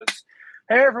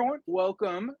Hey everyone,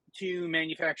 welcome to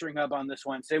Manufacturing Hub on this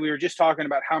Wednesday. We were just talking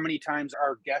about how many times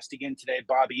our guest again today,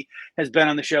 Bobby, has been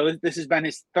on the show. This has been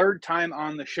his third time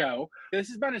on the show. And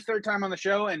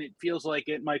it feels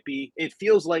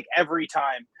like every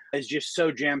time is just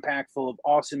so jam-packed full of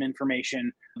awesome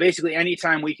information. Basically,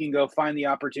 anytime we can go find the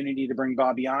opportunity to bring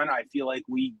Bobby on, I feel like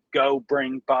we go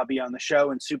bring Bobby on the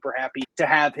show, and super happy to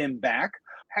have him back.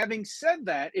 Having said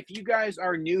that, if you guys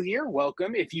are new here,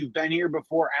 welcome. If you've been here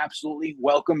before, absolutely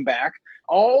welcome back.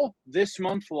 All this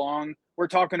month long, we're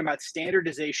talking about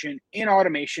standardization in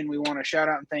automation. We want to shout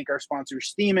out and thank our sponsor,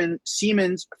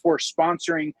 Siemens, for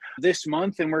sponsoring this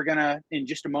month. And we're going to, in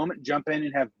just a moment, jump in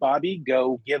and have Bobby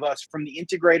go give us, from the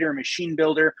integrator, machine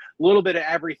builder, a little bit of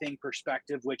everything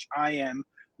perspective, which I'm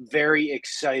very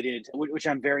excited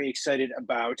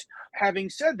about. Having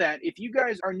said that, if you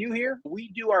guys are new here,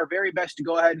 we do our very best to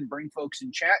go ahead and bring folks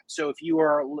in chat. So if you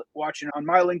are watching on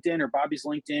my LinkedIn or Bobby's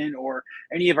LinkedIn or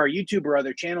any of our YouTube or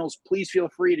other channels, please feel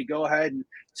free to go ahead and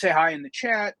say hi in the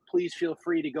chat. Please feel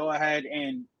free to go ahead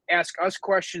and ask us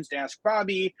questions, to ask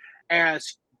Bobby,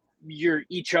 ask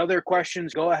each other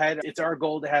questions. Go ahead. It's our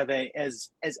goal to have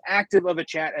as active of a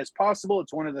chat as possible.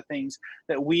 It's one of the things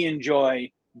that we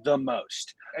enjoy the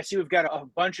most. I see we've got a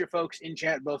bunch of folks in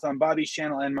chat, both on Bobby's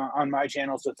channel and on my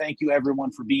channel. So thank you everyone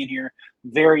for being here.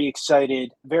 Very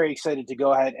excited to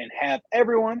go ahead and have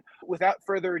everyone. Without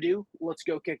further ado, let's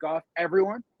go kick off.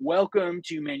 Everyone, welcome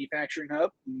to Manufacturing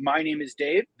Hub. My name is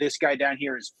Dave. This guy down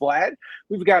here is Vlad.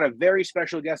 We've got a very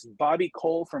special guest, Bobby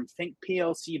Cole from Think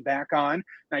PLC, back on.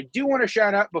 And I do want to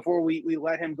shout out before we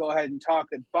let him go ahead and talk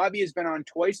that Bobby has been on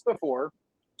twice before,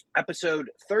 episode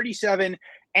 37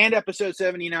 and episode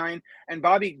 79. And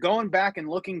Bobby, going back and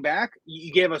looking back,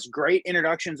 you gave us great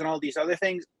introductions and all these other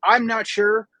things. I'm not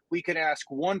sure we could ask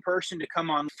one person to come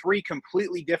on three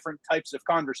completely different types of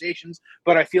conversations,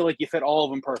 but I feel like you fit all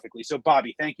of them perfectly. So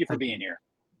Bobby, thank you for being here.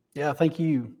 Yeah, thank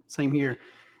you. Same here,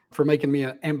 for making me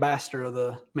an ambassador of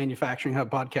the Manufacturing Hub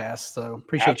podcast. So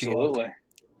appreciate you. Absolutely.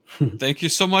 Thank you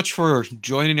so much for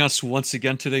joining us once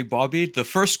again today, Bobby. The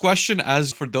first question,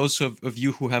 as for those of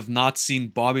you who have not seen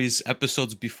Bobby's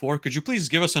episodes before, could you please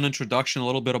give us an introduction, a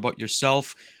little bit about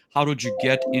yourself? How did you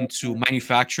get into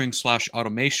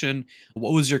manufacturing/automation?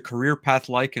 What was your career path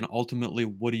like? And ultimately,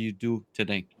 what do you do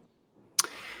today?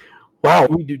 Wow,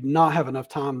 we do not have enough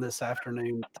time this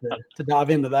afternoon to dive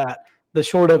into that. The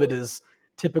short of it is,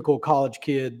 typical college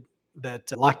kid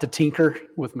that liked to tinker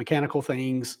with mechanical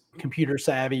things, computer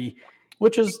savvy,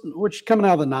 which coming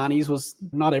out of the 90s was,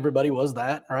 not everybody was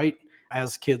that, right?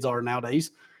 As kids are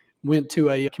nowadays. Went to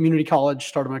a community college,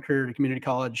 started my career at a community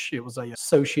college. It was a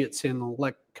associates in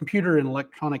computer and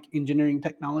electronic engineering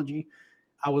technology.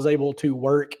 I was able to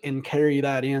work and carry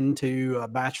that into a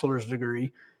bachelor's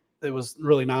degree. It was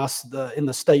really nice. In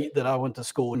the state that I went to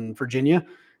school in Virginia,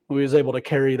 we was able to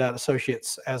carry that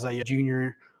associates as a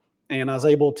junior. And I was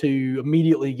able to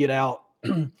immediately get out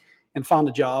and find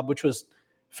a job, which was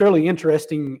fairly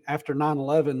interesting. After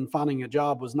 9/11, finding a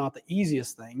job was not the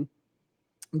easiest thing.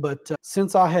 But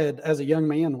since I had, as a young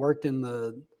man, worked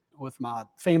with my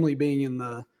family being in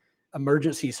the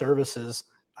emergency services,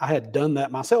 I had done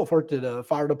that myself, worked at a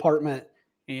fire department,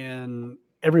 and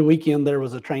every weekend there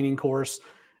was a training course.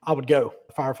 I would go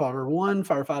firefighter 1,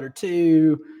 firefighter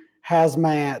 2,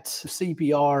 hazmat,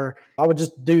 CPR. I would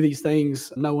just do these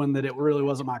things knowing that it really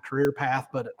wasn't my career path,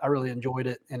 but I really enjoyed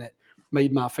it, and it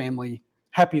made my family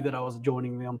happy that I was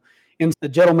joining them. And the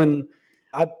gentleman,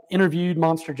 I interviewed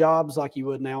monster jobs like you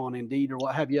would now on Indeed or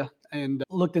what have you, and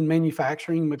looked in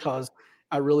manufacturing because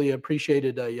I really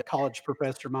appreciated a college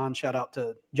professor of mine, shout out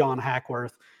to John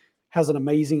Hackworth, has an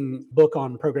amazing book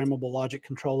on programmable logic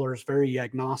controllers, very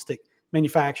agnostic,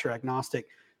 manufacturer agnostic.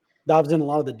 Dives in a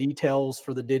lot of the details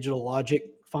for the digital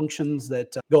logic functions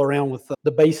that go around with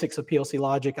the basics of PLC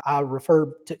logic. I refer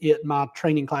to it in my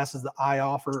training classes that I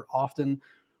offer often.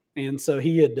 And so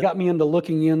he had got me into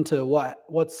looking into what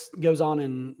goes on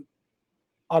in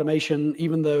automation,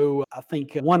 even though I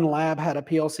think one lab had a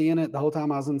PLC in it the whole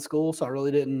time I was in school. So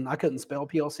I couldn't spell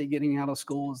PLC getting out of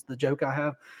school is the joke I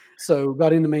have. So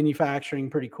got into manufacturing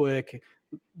pretty quick.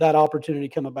 That opportunity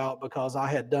came about because I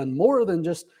had done more than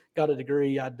just got a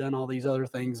degree. I'd done all these other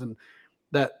things, and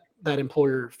that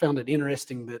employer found it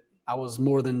interesting that I was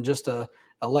more than just a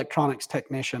electronics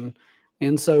technician.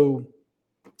 And so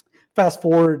fast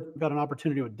forward, got an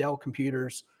opportunity with Dell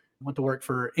Computers, went to work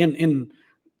in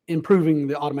improving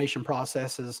the automation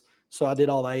processes. So I did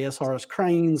all the ASRS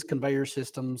cranes, conveyor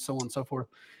systems, so on and so forth,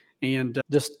 and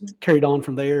just carried on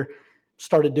from there.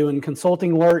 Started doing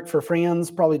consulting work for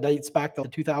friends, probably dates back to the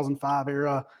 2005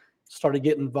 era. Started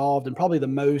getting involved, and probably the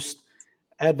most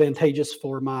advantageous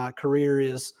for my career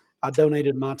is I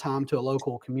donated my time to a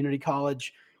local community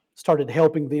college, started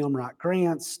helping them write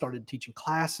grants, started teaching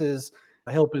classes,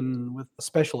 helping with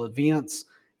special events,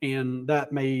 and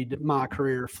that made my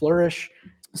career flourish.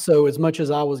 So as much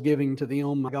as I was giving to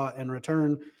them, I got in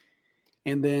return.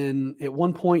 And then at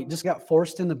one point just got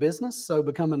forced into business. So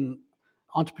becoming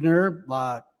entrepreneur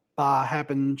by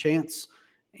happen chance,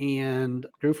 and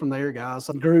grew from there, guys.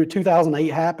 I grew. 2008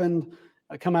 happened.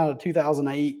 I come out of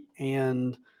 2008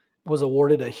 and was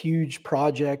awarded a huge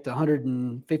project,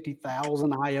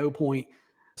 150,000 IO point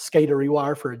SCADA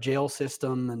rewire for a jail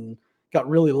system, and got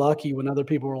really lucky when other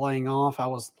people were laying off. I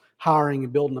was hiring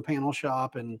and building a panel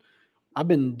shop, and I've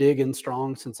been digging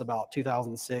strong since about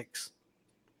 2006.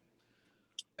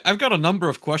 I've got a number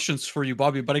of questions for you,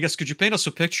 Bobby, but I guess could you paint us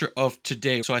a picture of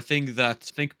today? So I think that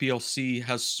Think PLC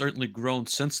has certainly grown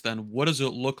since then. What does it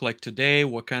look like today?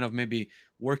 What kind of maybe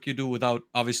work you do, without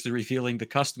obviously revealing the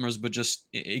customers, but just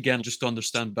again, just to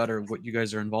understand better what you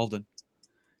guys are involved in?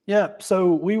 Yeah,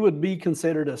 so we would be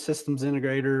considered a systems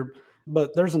integrator,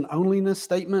 but there's an onlyness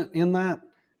statement in that.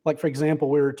 Like, for example,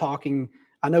 we were talking,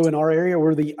 I know in our area,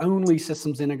 we're the only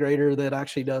systems integrator that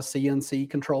actually does CNC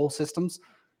control systems.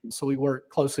 So we work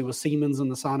closely with Siemens and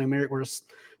the Sinumeric. We're a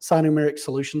Sinumeric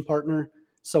solution partner.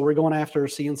 So we're going after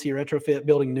CNC retrofit,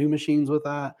 building new machines with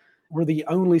that. We're the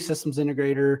only systems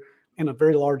integrator in a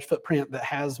very large footprint that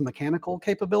has mechanical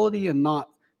capability and not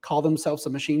call themselves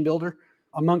a machine builder.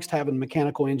 Amongst having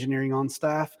mechanical engineering on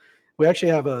staff, we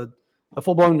actually have a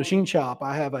full-blown machine shop.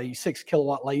 I have a 6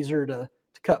 kilowatt laser to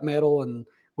cut metal, and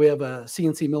we have a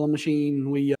CNC milling machine.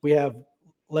 We have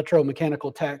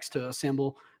electromechanical techs to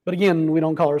assemble. But again, we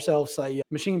don't call ourselves a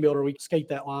machine builder. We skate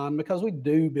that line because we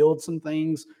do build some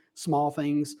things, small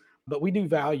things, but we do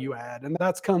value add. And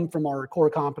that's come from our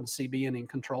core competency being in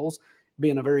controls,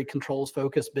 being a very controls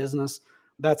focused business.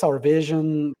 That's our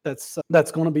vision. That's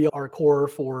going to be our core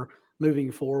for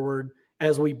moving forward.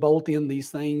 As we bolt in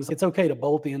these things, it's okay to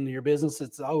bolt into your business.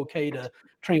 It's okay to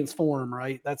transform,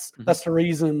 right? That's the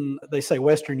reason they say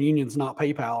Western Union's not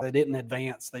PayPal. They didn't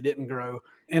advance. They didn't grow.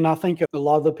 And I think a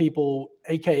lot of the people,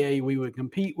 AKA we would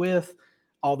compete with,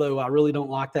 although I really don't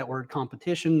like that word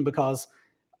competition, because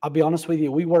I'll be honest with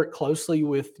you, we work closely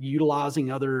with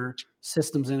utilizing other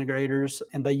systems integrators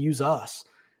and they use us.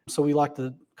 So we like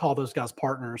to call those guys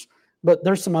partners. But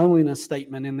there's some onlyness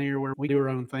statement in there where we do our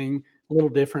own thing, a little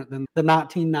different than the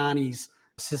 1990s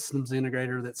systems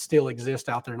integrator that still exists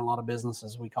out there in a lot of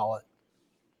businesses, we call it.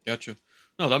 Gotcha.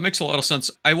 No, that makes a lot of sense.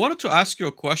 I wanted to ask you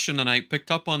a question, and I picked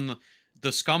up on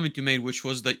this comment you made, which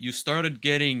was that you started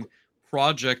getting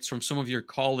projects from some of your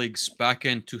colleagues back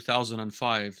in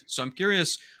 2005. So I'm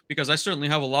curious, because I certainly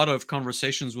have a lot of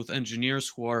conversations with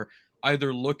engineers who are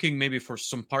either looking maybe for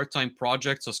some part-time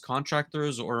projects as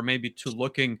contractors, or maybe to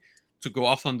looking to go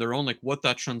off on their own, like what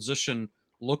that transition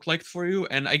looked like for you.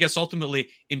 And I guess ultimately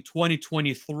in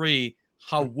 2023,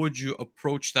 how would you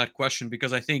approach that question?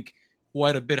 Because I think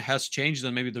quite a bit has changed,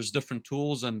 and maybe there's different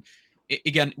tools. And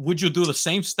again, would you do the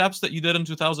same steps that you did in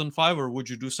 2005, or would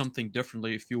you do something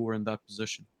differently if you were in that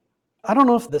position? I don't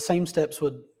know if the same steps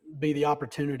would be the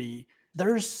opportunity.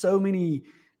 There's so many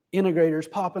integrators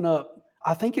popping up.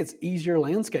 I think it's easier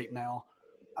landscape now.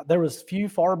 There was few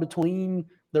far between.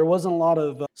 There wasn't a lot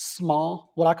of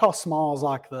small, what I call small is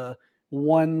like the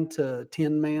 1 to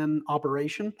 10 man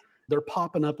operation. They're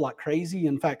popping up like crazy.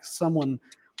 In fact, someone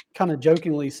kind of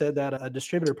jokingly said that, a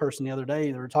distributor person the other day,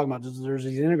 they were talking about there's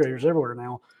these integrators everywhere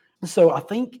now. So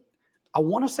I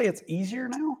want to say it's easier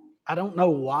now. I don't know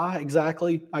why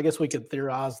exactly. I guess we could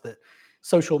theorize that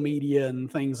social media and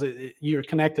things, you're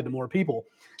connected to more people.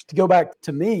 To go back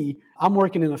to me, I'm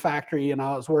working in a factory and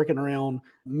I was working around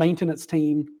maintenance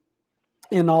team,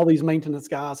 and all these maintenance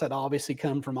guys had obviously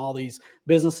come from all these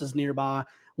businesses nearby,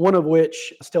 one of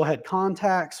which still had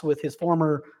contacts with his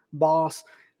former boss,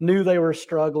 knew they were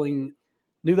struggling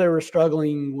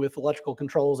with electrical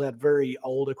controls, had very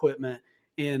old equipment.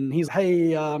 And he's,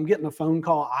 hey, I'm getting a phone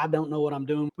call. I don't know what I'm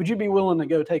doing. Would you be willing to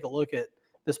go take a look at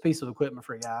this piece of equipment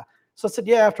for a guy? So I said,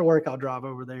 yeah, after work, I'll drive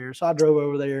over there. So I drove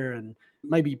over there and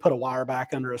maybe put a wire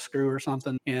back under a screw or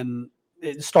something. And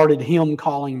it started him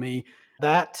calling me.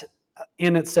 That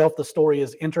in itself, the story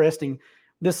is interesting.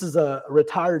 This is a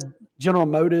retired General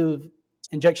Motors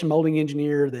injection molding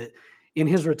engineer that in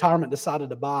his retirement decided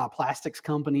to buy a plastics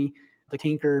company, the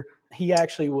Tinker. He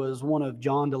actually was one of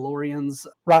John DeLorean's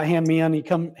right-hand men.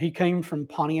 He came from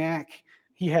Pontiac.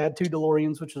 He had 2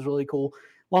 DeLoreans, which was really cool.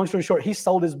 Long story short, he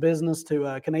sold his business to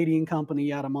a Canadian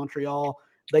company out of Montreal.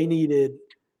 They needed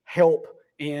help.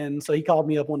 And so he called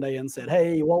me up one day and said,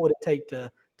 hey, what would it take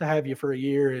to have you for a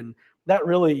year? And that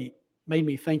really made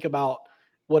me think about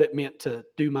what it meant to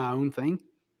do my own thing.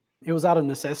 It was out of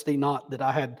necessity, not that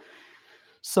I had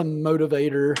some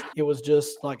motivator. It was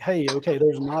just like, hey, okay,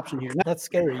 there's an option here. Now, that's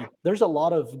scary. There's a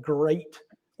lot of great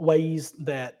ways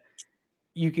that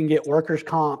you can get workers'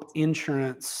 comp,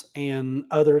 insurance, and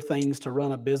other things to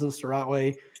run a business the right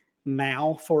way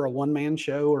now for a one-man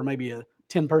show or maybe a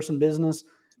 10-person business.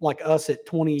 Like us at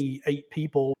 28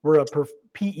 people, we're a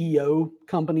PEO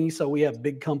company, so we have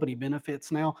big company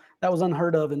benefits now. That was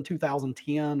unheard of in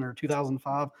 2010 or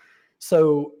 2005.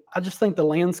 So I just think the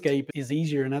landscape is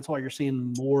easier, and that's why you're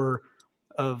seeing more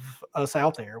of us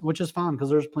out there, which is fine because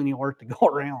there's plenty of work to go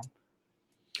around.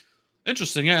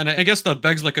 Interesting. Yeah. And I guess that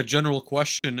begs like a general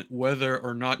question whether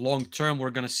or not long term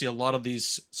we're going to see a lot of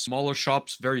these smaller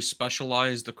shops very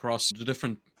specialized across the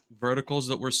different verticals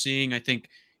that we're seeing, I think,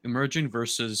 emerging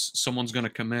versus someone's going to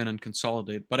come in and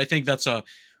consolidate. But I think that's a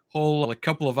whole like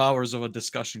couple of hours of a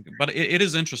discussion. But it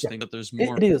is interesting that there's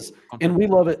more. It is. And we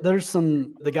love it. There's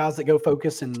the guys that go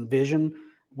focus in vision.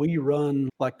 We run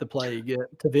like the plague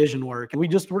to vision work. And we're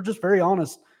just very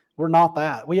honest. We're not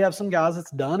that. We have some guys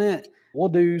that's done it. We'll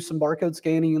do some barcode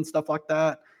scanning and stuff like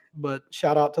that. But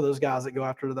shout out to those guys that go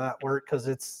after that work, because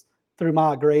it's through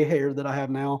my gray hair that I have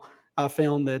now. I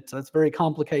found that it's a very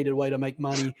complicated way to make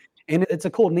money. And it's a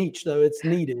cool niche, though. It's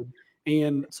needed.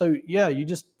 And so, yeah, you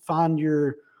just find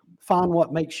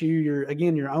what makes you your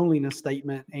onlyness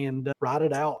statement and write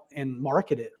it out and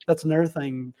market it. That's another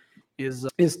thing is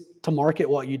to market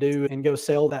what you do and go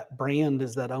sell that brand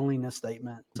as that onlyness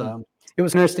statement. So it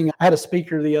was interesting. I had a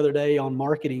speaker the other day on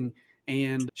marketing,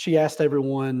 and she asked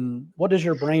everyone, what does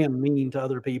your brand mean to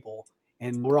other people?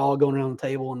 And we're all going around the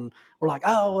table and we're like,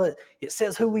 oh, it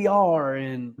says who we are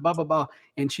and blah, blah, blah.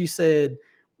 And she said,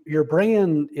 your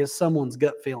brand is someone's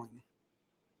gut feeling.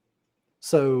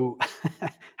 So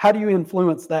how do you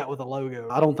influence that with a logo?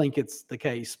 I don't think it's the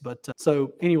case. But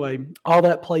so anyway, all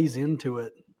that plays into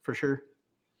it for sure.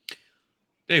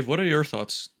 Dave, what are your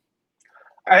thoughts?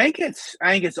 I think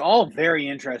it's all very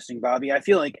interesting, Bobby. I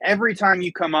feel like every time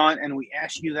you come on and we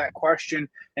ask you that question,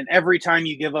 and every time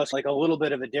you give us like a little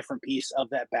bit of a different piece of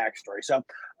that backstory. So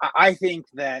I think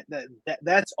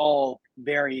that's all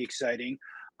very exciting.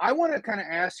 I want to kind of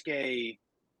ask a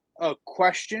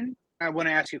question. I want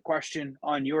to ask a question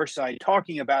on your side,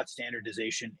 talking about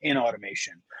standardization in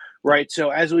automation, right? So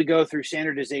as we go through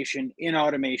standardization in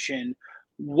automation,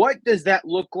 what does that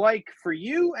look like for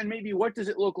you? And maybe what does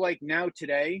it look like now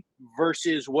today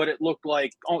versus what it looked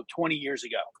like 20 years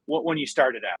ago when you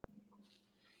started out?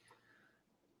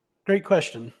 Great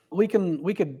question. We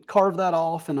could carve that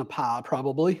off in a pie,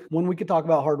 probably. One, we could talk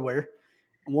about hardware.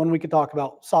 One, we could talk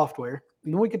about software.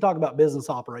 And then we could talk about business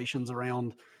operations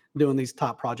around doing these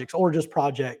top projects, or just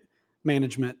project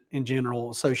management in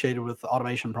general associated with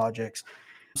automation projects.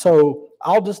 So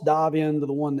I'll just dive into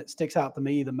the one that sticks out to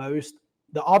me the most.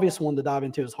 The obvious one to dive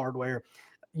into is hardware.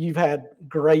 You've had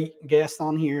great guests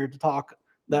on here to talk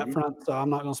that front, so I'm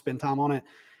not going to spend time on it.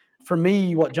 For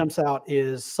me, what jumps out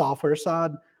is software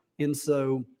side. And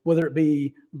so whether it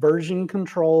be version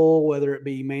control, whether it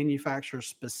be manufacturer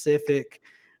specific,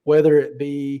 whether it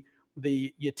be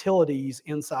the utilities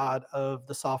inside of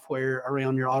the software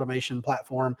around your automation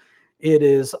platform, it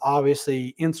is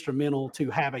obviously instrumental to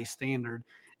have a standard.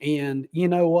 And you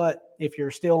know what? If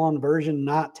you're still on version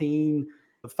 19,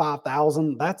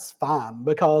 5,000, that's fine,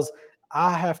 because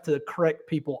I have to correct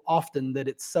people often that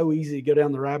it's so easy to go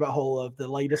down the rabbit hole of the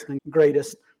latest and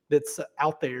greatest that's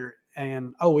out there.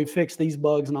 And, oh, we fixed these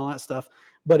bugs and all that stuff.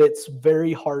 But it's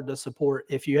very hard to support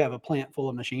if you have a plant full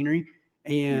of machinery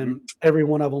and every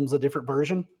one of them's a different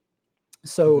version.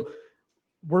 So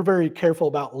we're very careful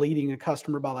about leading a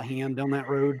customer by the hand down that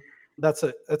road.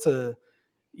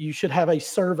 You should have a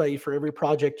survey for every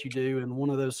project you do. And one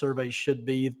of those surveys should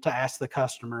be to ask the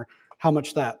customer how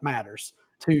much that matters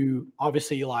to,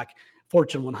 obviously, like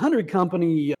Fortune 100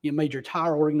 company, a major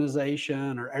tire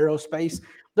organization or aerospace.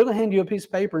 They're going to hand you a piece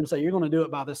of paper and say, you're going to do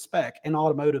it by this spec, and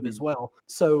automotive as well.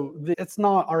 So it's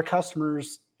not our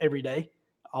customers every day,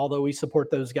 although we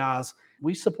support those guys.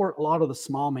 We support a lot of the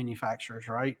small manufacturers,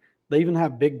 right? They even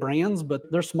have big brands,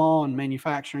 but they're small in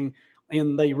manufacturing,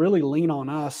 and they really lean on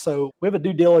us. So we have a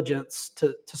due diligence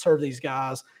to serve these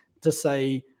guys, to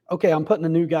say, okay, I'm putting a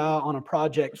new guy on a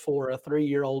project for a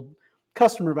 3-year-old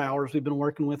customer of ours we've been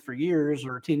working with for years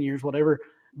or 10 years, whatever.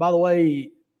 By the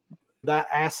way, that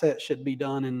asset should be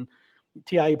done in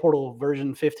TIA Portal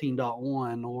version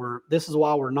 15.1, or this is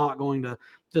why we're not going to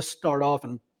just start off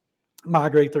and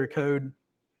migrate their code.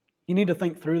 You need to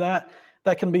think through that.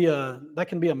 That can be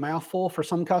a mouthful for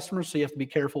some customers, so you have to be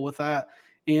careful with that.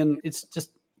 And it's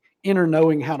just inner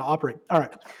knowing how to operate. All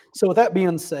right. So with that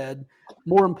being said,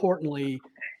 more importantly,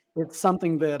 It's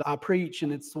something that I preach,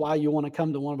 and it's why you want to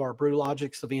come to one of our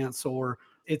BrewLogix events, or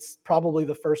it's probably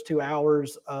the first 2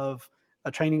 hours of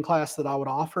a training class that I would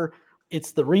offer.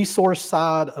 It's the resource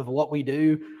side of what we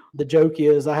do. The joke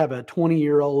is I have a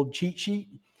 20-year-old cheat sheet.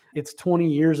 It's 20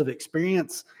 years of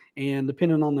experience, and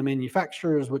depending on the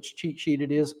manufacturers, which cheat sheet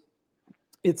it is,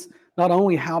 it's not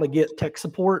only how to get tech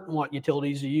support and what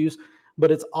utilities to use,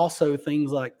 but it's also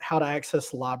things like how to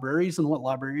access libraries and what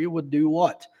library would do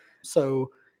what.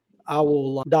 So I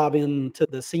will dive into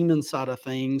the Siemens side of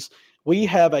things. We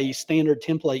have a standard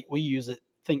template we use at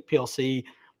Think PLC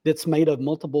that's made of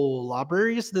multiple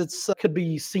libraries. That's could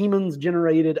be Siemens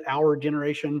generated, our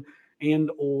generation, and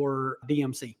or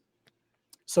DMC.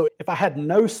 So if I had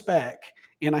no spec,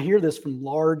 and I hear this from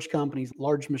large companies,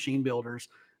 large machine builders,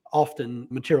 often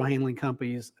material handling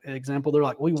companies, example, they're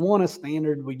like, we want a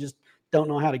standard, we just don't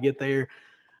know how to get there.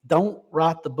 Don't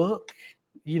write the book.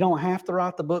 You don't have to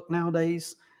write the book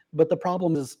nowadays. But the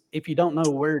problem is if you don't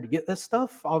know where to get this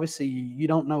stuff, obviously you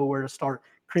don't know where to start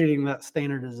creating that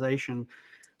standardization.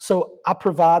 So I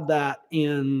provide that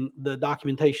in the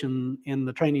documentation, in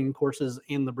the training courses,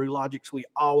 in the BrewLogix. We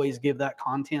always give that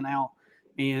content out.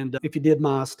 And if you did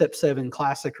my Step 7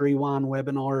 Classic Rewind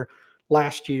webinar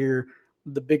last year,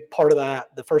 the big part of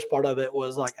that, the first part of it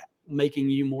was like making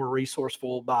you more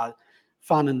resourceful by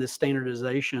finding this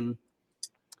standardization.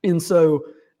 And so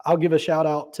I'll give a shout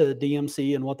out to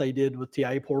DMC and what they did with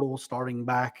TIA Portal starting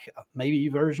back maybe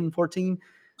version 14.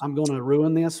 I'm going to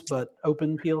ruin this, but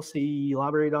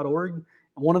openplclibrary.org.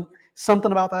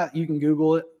 Something about that, you can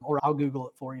Google it, or I'll Google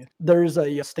it for you. There's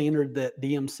a standard that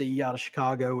DMC out of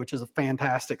Chicago, which is a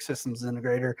fantastic systems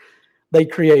integrator, they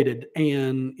created,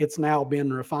 and it's now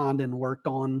been refined and worked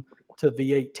on to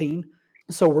V18.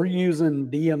 So we're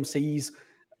using DMC's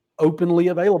openly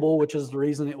available, which is the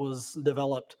reason it was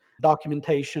developed,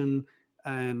 documentation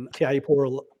and TIA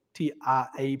portal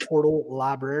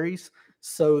libraries,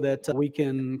 so that we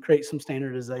can create some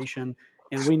standardization.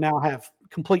 And we now have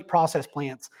complete process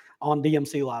plants on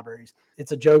DMC libraries.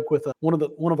 It's a joke with one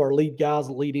of our lead guys,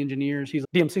 the lead engineers.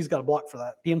 DMC's got a block for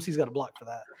that. DMC's got a block for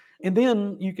that. And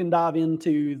then you can dive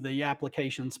into the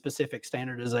application specific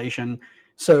standardization.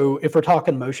 So if we're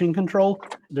talking motion control,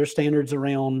 there's standards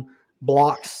around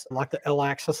blocks like the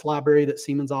L-Axis library that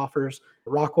Siemens offers.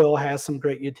 Rockwell has some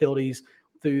great utilities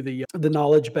through the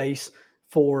knowledge base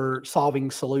for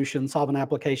solving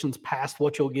applications past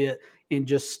what you'll get in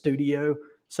just Studio.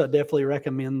 So I definitely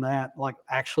recommend that, like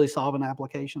actually solving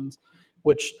applications,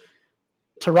 which,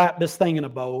 to wrap this thing in a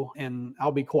bow, and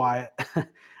I'll be quiet,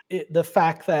 the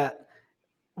fact that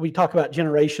we talk about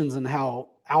generations and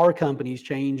how our companies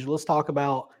change, let's talk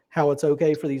about how it's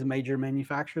okay for these major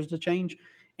manufacturers to change.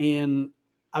 And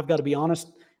I've got to be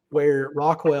honest, where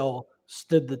Rockwell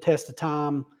stood the test of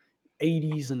time,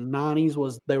 80s and 90s,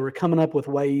 was they were coming up with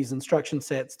ways, instruction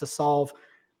sets to solve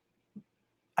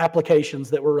applications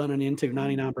that we're running into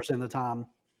 99% of the time.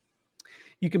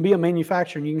 You can be a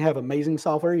manufacturer and you can have amazing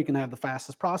software, you can have the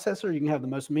fastest processor, you can have the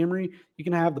most memory, you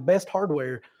can have the best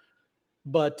hardware.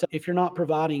 But if you're not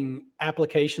providing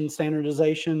application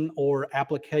standardization or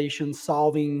application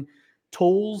solving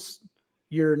tools,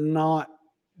 you're not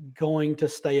going to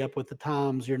stay up with the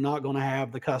times. You're not going to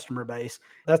have the customer base.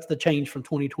 That's the change from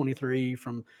 2023,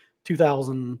 from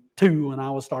 2002 when I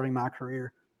was starting my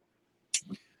career.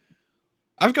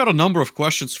 I've got a number of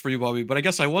questions for you, Bobby, but I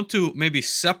guess I want to maybe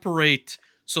separate.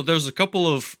 So there's a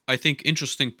couple of, I think,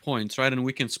 interesting points, right? And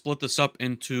we can split this up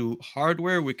into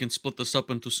hardware. We can split this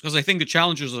up into, because I think the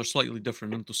challenges are slightly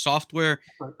different, into software.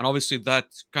 And obviously that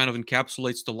kind of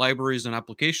encapsulates the libraries and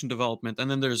application development. And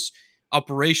then there's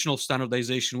operational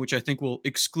standardization, which I think will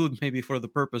exclude maybe for the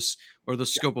purpose or the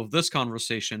scope of this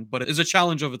conversation, but it is a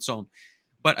challenge of its own.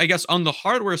 But I guess on the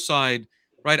hardware side,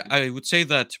 right, I would say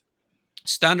that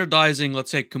standardizing,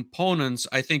 let's say, components,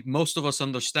 I think most of us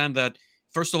understand that,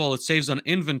 first of all, it saves on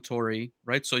inventory,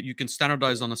 right? So you can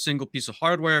standardize on a single piece of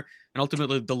hardware, and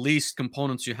ultimately the least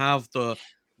components you have, the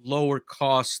lower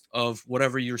cost of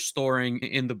whatever you're storing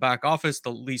in the back office,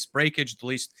 the least breakage, the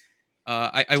least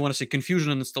I want to say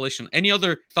confusion in installation. Any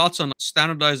other thoughts on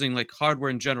standardizing like hardware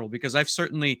in general? Because I've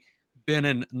certainly been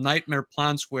in nightmare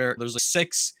plants where there's like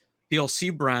 6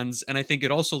 PLC brands, and I think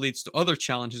it also leads to other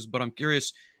challenges. But I'm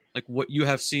curious, like what you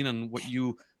have seen and what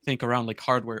you think around like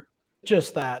hardware.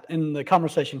 Just that, and the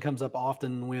conversation comes up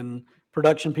often when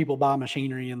production people buy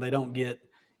machinery and they don't get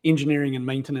engineering and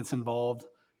maintenance involved.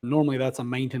 Normally that's a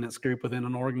maintenance group within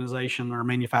an organization or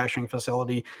manufacturing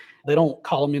facility. They don't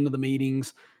call them into the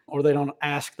meetings, or they don't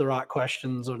ask the right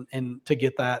questions and to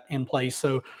get that in place.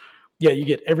 So yeah, you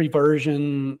get every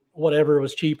version, whatever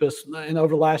was cheapest. And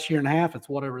over the last year and a half, it's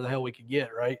whatever the hell we could get,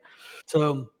 right?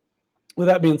 So with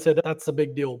that being said, that's a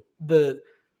big deal.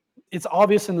 It's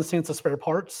obvious in the sense of spare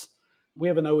parts. We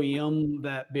have an OEM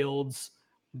that builds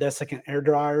desiccant air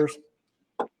dryers.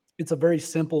 It's a very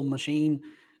simple machine,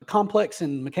 complex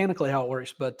in mechanically how it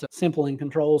works, but simple in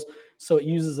controls. So it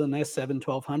uses an S7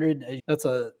 1200. That's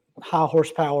a high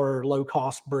horsepower, low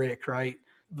cost brick, right?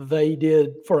 They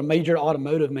did for a major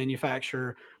automotive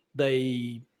manufacturer.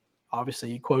 They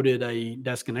obviously quoted a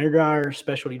desiccant air dryer,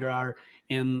 specialty dryer,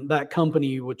 and that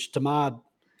company, which to my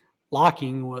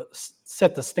liking, was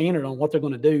set the standard on what they're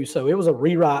going to do. So it was a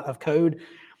rewrite of code.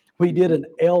 We did an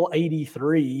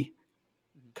L83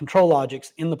 control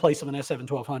logics in the place of an S7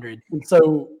 1200. And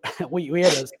so we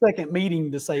had a second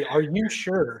meeting to say, are you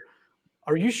sure?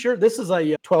 Are you sure this is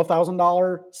a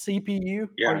 $12,000 CPU?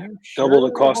 Yeah, are you sure double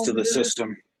the cost of the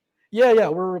system. Yeah,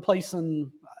 we're replacing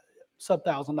sub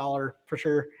 $1,000 for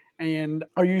sure. And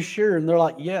are you sure? And they're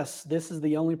like, yes, this is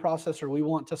the only processor we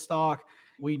want to stock.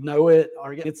 We know it,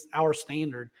 or it's our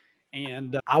standard.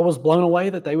 And I was blown away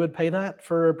that they would pay that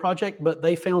for a project, but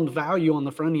they found value on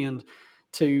the front end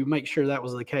to make sure that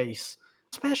was the case,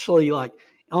 especially like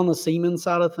on the Siemens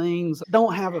side of things.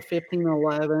 Don't have a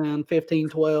 1511,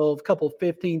 1512, couple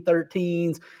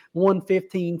 1513s, one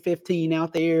 1515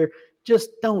 out there. Just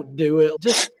don't do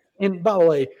it. And by the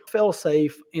way,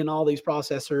 fail-safe in all these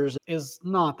processors is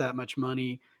not that much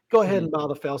money. Go ahead and buy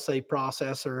the fail-safe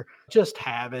processor. Just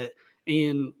have it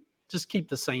and just keep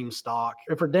the same stock.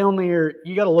 If we're down there,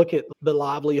 you got to look at the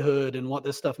livelihood and what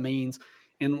this stuff means.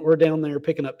 And we're down there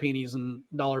picking up pennies and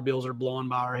dollar bills are blowing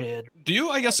by our head. Do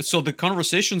you, I guess, so the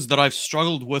conversations that I've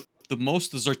struggled with the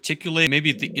most is articulate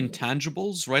maybe the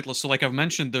intangibles, right? So like I've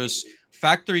mentioned, there's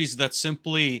factories that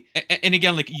simply, and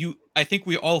again, like I think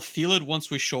we all feel it once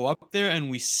we show up there and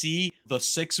we see the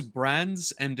 6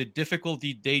 brands and the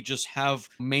difficulty they just have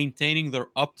maintaining their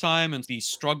uptime and the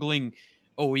struggling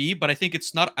OE. But I think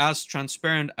it's not as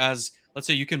transparent as, let's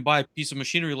say, you can buy a piece of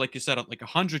machinery, like you said, at like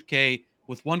 100K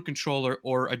with one controller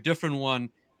or a different one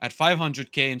at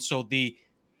 500K. And so the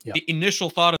initial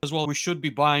thought as well, we should be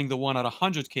buying the one at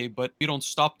 100K, but you don't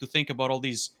stop to think about all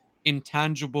these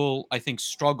intangible, I think,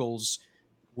 struggles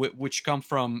which come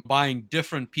from buying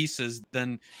different pieces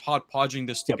than hodgepodging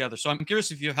this together. So I'm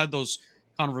curious if you had those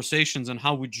conversations and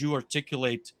how would you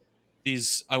articulate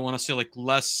these, I want to say, like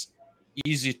less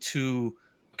easy to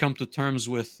come to terms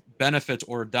with benefits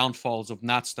or downfalls of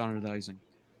not standardizing?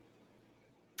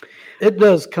 It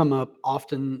does come up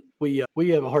often. We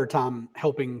have a hard time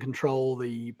helping control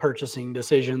the purchasing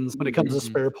decisions when it comes to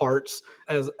spare parts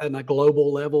as on a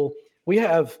global level. We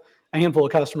have a handful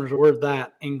of customers we're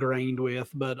that ingrained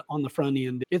with, but on the front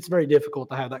end, it's very difficult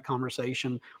to have that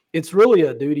conversation. It's really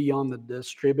a duty on the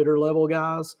distributor level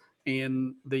guys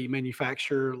and the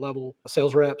manufacturer level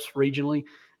sales reps regionally.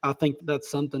 I think that's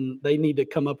something they need to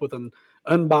come up with an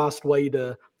unbiased way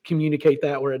to communicate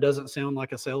that where it doesn't sound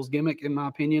like a sales gimmick, in my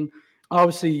opinion.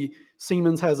 Obviously,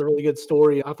 Siemens has a really good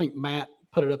story. I think Matt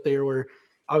put it up there where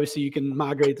obviously you can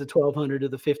migrate the 1200 to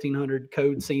the 1500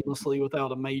 code seamlessly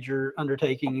without a major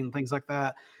undertaking and things like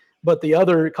that. But the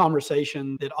other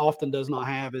conversation that often does not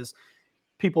have is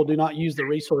people do not use the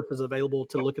resources available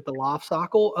to look at the life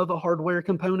cycle of a hardware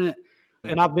component.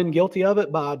 And I've been guilty of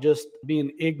it by just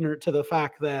being ignorant to the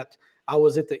fact that I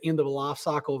was at the end of a life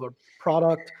cycle of a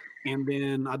product and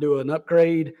then I do an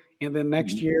upgrade. And then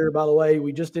next year, by the way,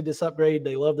 we just did this upgrade.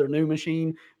 They love their new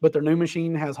machine, but their new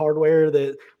machine has hardware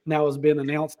that now has been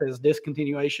announced as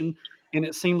discontinuation. And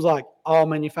it seems like all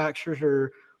manufacturers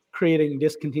are creating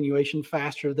discontinuation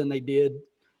faster than they did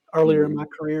earlier in my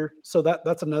career. So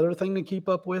that's another thing to keep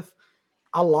up with.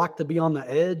 I like to be on the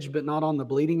edge, but not on the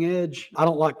bleeding edge. I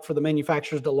don't like for the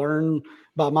manufacturers to learn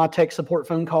by my tech support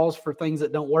phone calls for things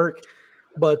that don't work.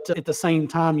 But at the same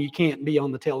time, you can't be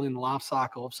on the tail end of the life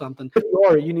cycle of something. If you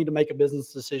are, you need to make a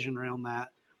business decision around that.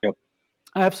 Yep.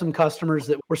 I have some customers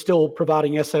that we're still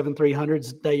providing S7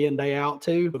 300s day in, day out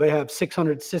to. They have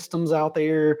 600 systems out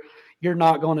there. You're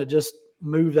not going to just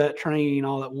move that train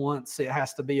all at once. It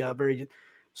has to be a very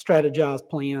strategized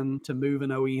plan to move an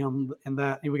OEM, and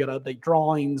that we got to update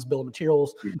drawings, bill of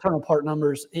materials, internal part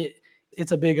numbers.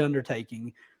 It's a big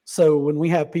undertaking. So when we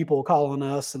have people calling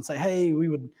us and say, hey,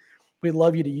 we'd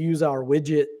love you to use our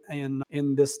widget and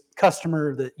in this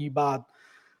customer that you buy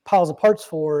piles of parts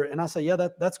for. And I say, yeah,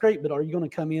 that's great. But are you going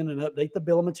to come in and update the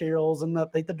bill of materials and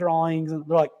update the drawings? And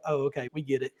they're like, oh, okay, we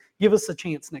get it. Give us a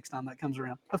chance next time that comes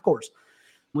around. Of course,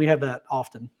 we have that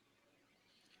often.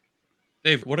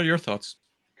 Dave, what are your thoughts?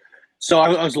 So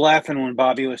I was laughing when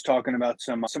Bobby was talking about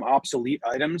some obsolete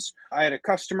items. I had a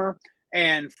customer,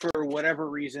 and for whatever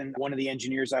reason, one of the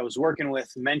engineers I was working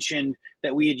with mentioned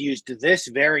that we had used this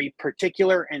very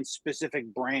particular and specific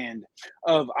brand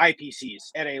of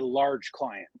IPCs at a large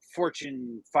client,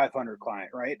 Fortune 500 client,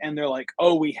 right? And they're like,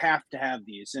 oh, we have to have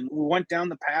these. And we went down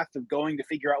the path of going to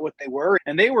figure out what they were.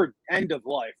 And they were end of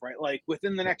life, right? Like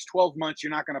within the next 12 months, you're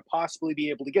not going to possibly be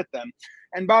able to get them.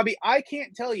 And Bobby, I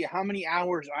can't tell you how many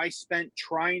hours I spent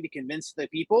trying to convince the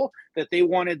people that they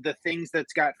wanted the things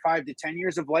that's got 5 to 10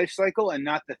 years of life cycle and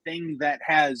not the thing that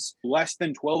has less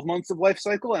than 12 months of life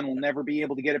cycle and will never be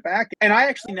able to get it back. And I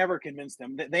actually never convinced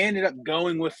them. They ended up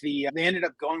going with the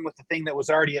thing that was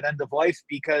already at end of life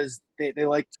because they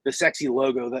liked the sexy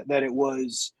logo that it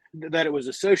was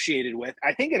associated with.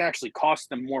 I think it actually cost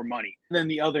them more money than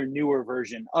the other newer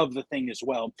version of the thing as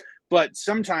well. But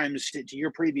sometimes, to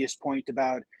your previous point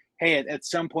about, hey, at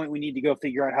some point we need to go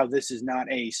figure out how this is not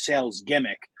a sales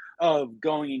gimmick of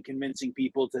going and convincing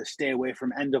people to stay away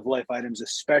from end-of-life items,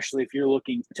 especially if you're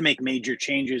looking to make major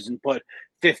changes and put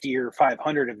 50 or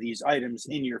 500 of these items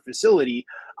in your facility.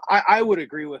 I would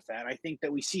agree with that. I think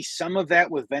that we see some of that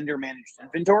with vendor-managed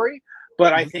inventory,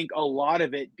 but I think a lot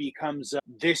of it becomes,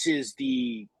 this is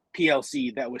the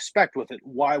PLC that was spec'd with it.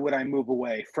 Why would I move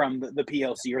away from the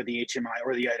PLC or the HMI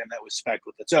or the item that was spec'd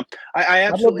with it? So I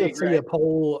absolutely agree.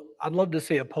 I'd love to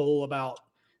see a poll about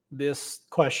this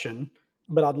question,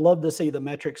 but I'd love to see the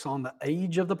metrics on the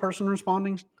age of the person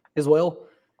responding as well.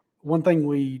 One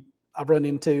thing I've run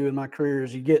into in my career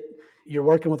is you're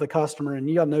working with a customer and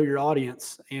you got to know your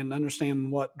audience and understand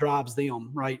what drives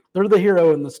them, right? They're the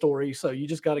hero in the story, so you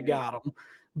just got to guide them.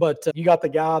 But you got the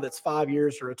guy that's 5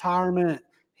 years to retirement.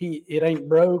 It ain't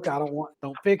broke.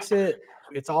 Don't fix it.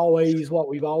 It's always what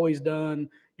we've always done.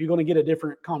 You're going to get a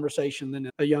different conversation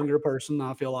than a younger person,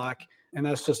 I feel like. And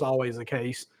that's just always the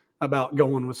case about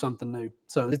going with something new.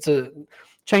 So it's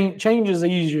change is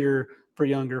easier for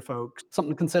younger folks.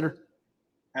 Something to consider.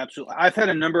 Absolutely. I've had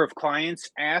a number of clients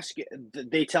ask,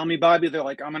 they tell me, Bobby, they're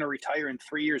like, I'm going to retire in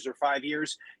 3 years or 5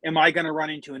 years. Am I going to run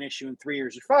into an issue in 3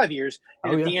 years or 5 years?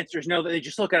 And if the answer is no, they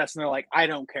just look at us and they're like, I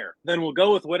don't care. Then we'll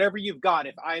go with whatever you've got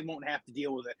if I won't have to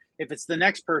deal with it. If it's the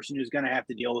next person who's going to have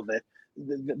to deal with it,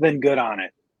 then good on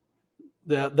it.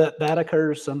 That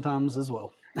occurs sometimes as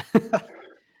well.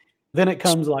 Then it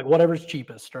comes like whatever's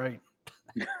cheapest, right?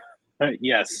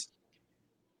 Yes.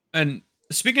 And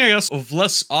speaking, I guess, of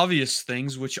less obvious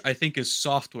things, which I think is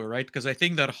software, right? Because I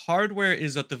think that hardware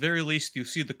is at the very least, you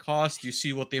see the cost, you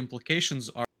see what the implications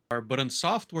are. But in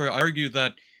software, I argue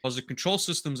that as a control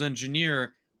systems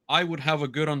engineer, I would have a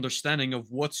good understanding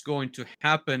of what's going to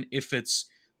happen if it's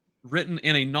written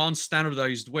in a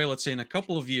non-standardized way, let's say in a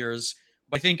couple of years.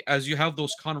 But I think as you have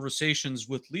those conversations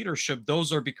with leadership,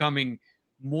 those are becoming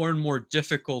more and more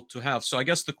difficult to have. So I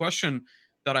guess the question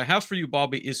that I have for you,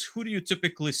 Bobby, is who do you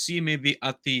typically see maybe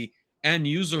at the end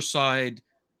user side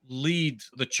lead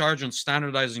the charge on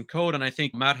standardizing code? And I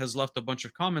think Matt has left a bunch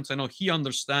of comments. I know he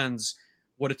understands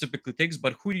what it typically takes,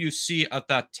 but who do you see at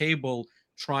that table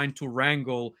trying to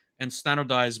wrangle and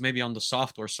standardize maybe on the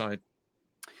software side?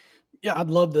 Yeah, I'd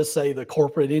love to say the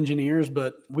corporate engineers,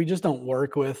 but we just don't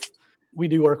we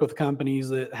do work with companies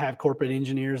that have corporate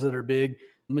engineers that are big.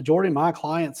 Majority of my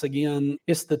clients, again,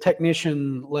 it's the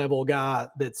technician level guy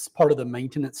that's part of the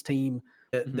maintenance team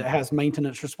that has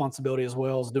maintenance responsibility as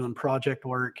well as doing project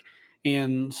work.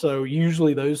 And so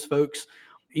usually those folks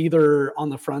either on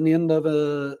the front end of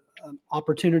an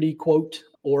opportunity quote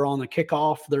or on the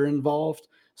kickoff, they're involved.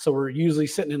 So we're usually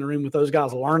sitting in a room with those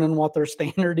guys learning what their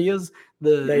standard is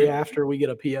the day after we get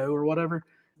a PO or whatever.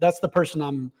 That's the person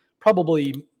I'm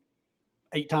probably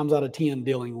 8 times out of 10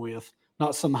 dealing with,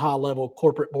 not some high level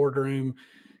corporate boardroom,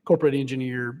 corporate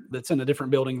engineer that's in a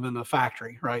different building than a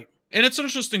factory, right? And it's an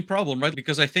interesting problem, right?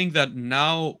 Because I think that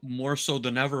now more so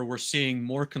than ever, we're seeing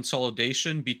more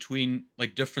consolidation between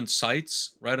like different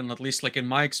sites, right? And at least like in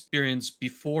my experience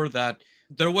before that,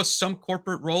 there was some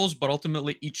corporate roles, but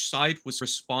ultimately each site was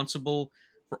responsible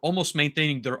for almost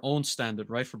maintaining their own standard,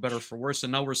 right? For better or for worse.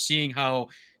 And now we're seeing how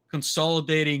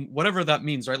consolidating, whatever that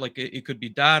means, right? Like it could be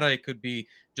data, it could be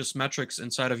just metrics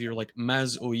inside of your like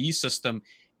MES OE system.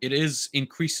 It is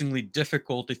increasingly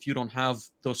difficult if you don't have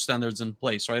those standards in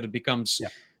place, right? It becomes,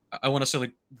 I want to say,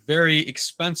 like very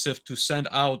expensive to send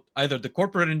out either the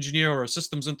corporate engineer or a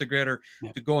systems integrator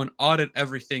to go and audit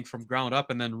everything from ground up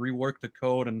and then rework the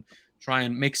code and try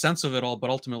and make sense of it all, but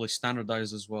ultimately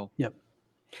standardize as well. Yep.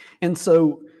 And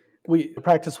so we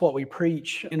practice what we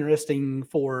preach. Interesting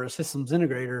for a systems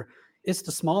integrator. It's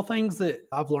the small things that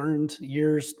I've learned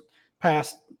years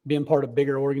past being part of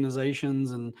bigger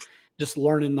organizations and just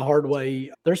learning the hard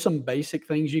way. There's some basic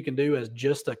things you can do as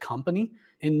just a company,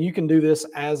 and you can do this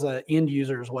as an end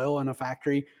user as well in a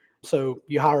factory. So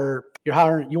you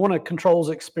want a controls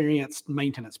experienced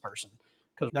maintenance person.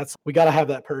 because we got to have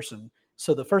that person.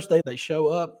 So the first day they show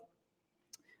up,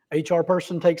 HR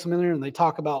person takes them in there and they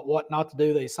talk about what not to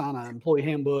do. They sign an employee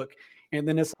handbook, and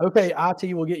then it's okay.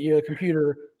 IT will get you a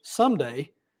computer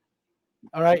someday.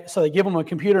 All right. So they give them a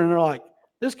computer and they're like,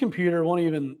 this computer it don't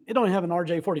even have an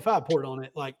RJ45 port on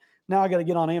it. Like, now I got to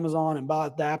get on Amazon and buy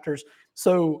adapters.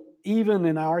 So even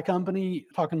in our company,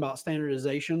 talking about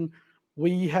standardization,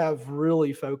 we have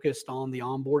really focused on the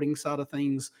onboarding side of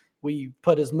things. We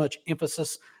put as much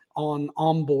emphasis on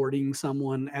onboarding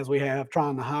someone as we have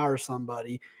trying to hire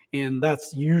somebody. And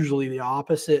that's usually the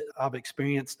opposite I've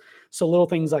experienced. So little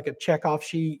things like a checkoff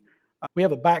sheet. We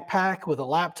have a backpack with a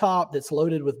laptop that's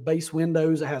loaded with base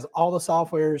Windows. It has all the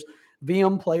softwares,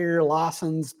 VM player,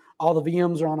 license, all the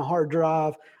VMs are on a hard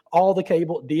drive, all the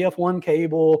cable, DF1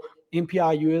 cable,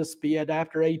 MPI USB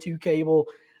adapter A2 cable,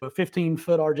 a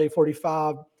 15-foot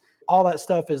RJ45. All that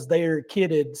stuff is there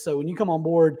kitted. So when you come on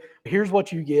board, here's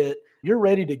what you get. You're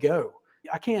ready to go.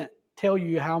 I can't tell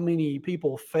you how many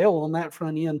people fail on that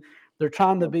front end. They're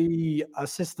trying to be a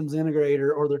systems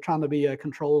integrator or they're trying to be a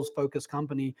controls focused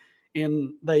company,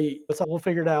 and we'll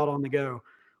figure it out on the go.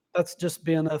 That's just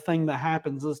been a thing that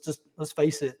happens. Let's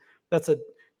face it. That's a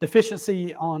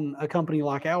deficiency on a company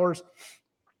like ours.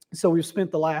 So we've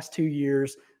spent the last 2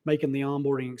 years making the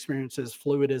onboarding experience as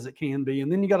fluid as it can be.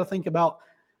 And then you got to think about,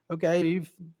 okay,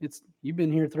 you've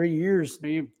been here 3 years,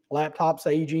 laptops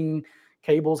aging,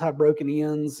 cables have broken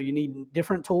ends. You need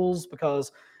different tools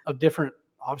because of different,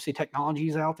 obviously,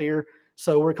 technologies out there.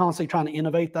 So we're constantly trying to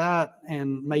innovate that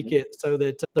and make it so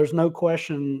that there's no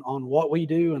question on what we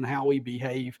do and how we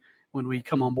behave when we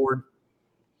come on board.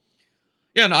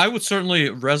 Yeah, and I would certainly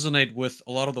resonate with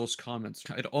a lot of those comments.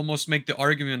 I'd almost make the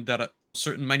argument that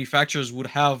certain manufacturers would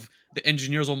have the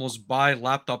engineers almost buy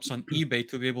laptops on eBay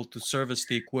to be able to service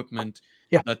the equipment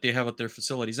that they have at their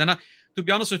facilities. And to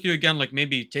be honest with you, again, like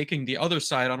maybe taking the other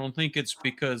side, I don't think it's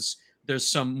because there's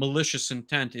some malicious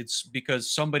intent. It's because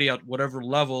somebody at whatever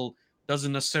level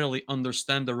doesn't necessarily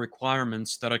understand the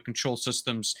requirements that a control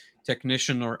systems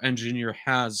technician or engineer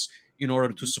has in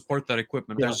order to support that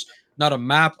equipment. Yeah. There's not a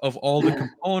map of all the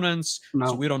components, No.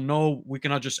 so we don't know. We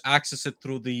cannot just access it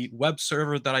through the web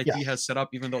server that IT has set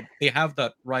up, even though they have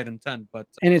that right intent. But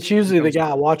and it's usually the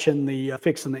guy watching the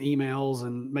fixing the emails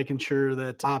and making sure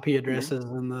that IP addresses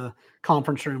in the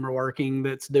conference room are working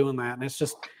that's doing that. And it's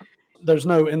just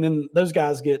and then those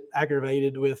guys get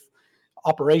aggravated with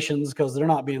operations because they're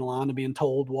not being aligned to being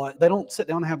told what. They don't sit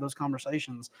down and have those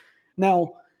conversations.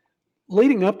 Now,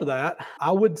 leading up to that,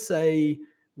 I would say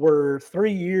we're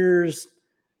 3 years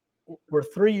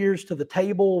to the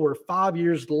table. We're 5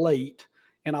 years late,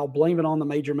 and I'll blame it on the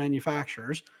major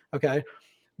manufacturers. Okay.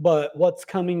 But what's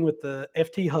coming with the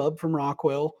FT Hub from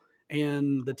Rockwell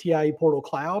and the TIE Portal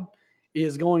Cloud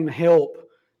is going to help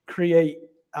create,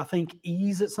 I think,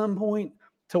 ease at some point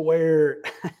to where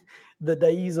the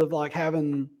days of like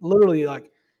having literally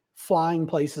like flying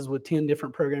places with 10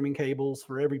 different programming cables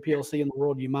for every PLC in the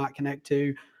world you might connect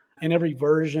to, and every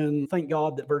version. Thank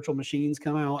God that virtual machines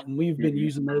come out, and we've been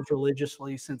using those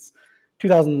religiously since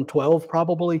 2012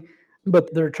 probably,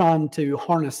 but they're trying to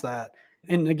harness that.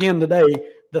 And again, today,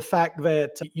 the fact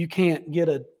that you can't get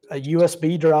a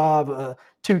USB drive, a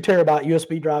 2 terabyte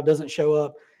USB drive doesn't show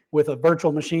up with a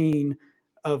virtual machine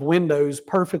of Windows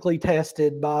perfectly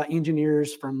tested by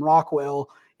engineers from Rockwell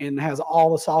and has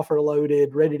all the software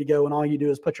loaded, ready to go, and all you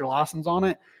do is put your license on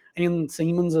it, and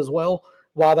Siemens as well.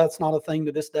 While that's not a thing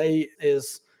to this day,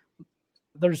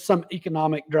 there's some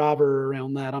economic driver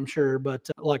around that, I'm sure, but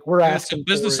like we're asking it's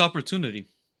a business for it. opportunity.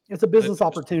 It's a business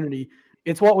opportunity.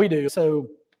 It's what we do. So,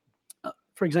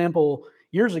 for example,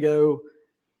 years ago,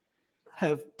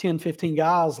 have 10, 15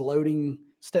 guys loading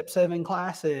Step 7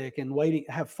 Classic and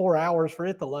have 4 hours for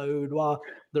it to load while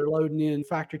they're loading in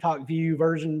Factory Talk View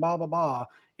version, blah, blah, blah.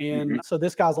 And so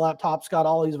this guy's laptop's got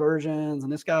all these versions,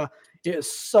 and this guy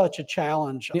is such a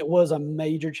challenge. It was a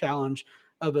major challenge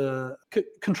of a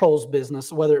controls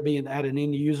business, whether it be at an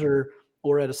end user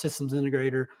or at a systems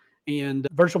integrator. And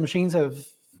virtual machines have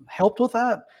helped with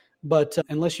that. But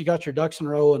unless you got your ducks in a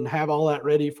row and have all that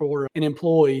ready for an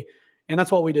employee, and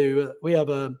that's what we do. We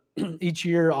have each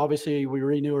year, obviously, we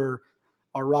renew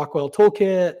our Rockwell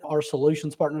toolkit, our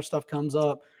solutions partner stuff comes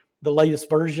up, the latest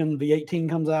version, V18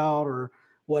 comes out or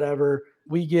whatever.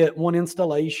 We get one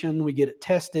installation, we get it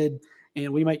tested,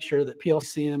 and we make sure that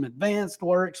PLCM Advanced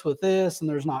works with this and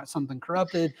there's not something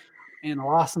corrupted and the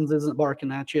license isn't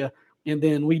barking at you. And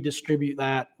then we distribute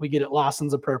that. We get it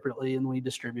licensed appropriately and we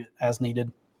distribute as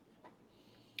needed.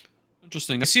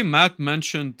 Interesting. I see Matt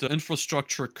mentioned the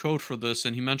infrastructure code for this,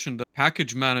 and he mentioned a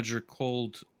package manager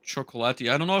called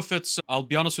Chocolati. I don't know if it's, I'll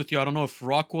be honest with you, I don't know if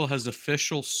Rockwell has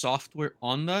official software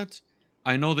on that.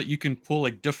 I know that you can pull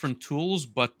like different tools,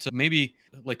 but maybe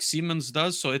like Siemens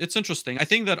does. So it's interesting. I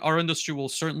think that our industry will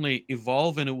certainly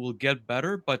evolve and it will get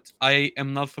better, but I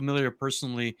am not familiar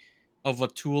personally of a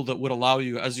tool that would allow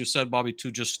you, as you said, Bobby,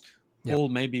 to just Yep. pull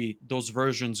maybe those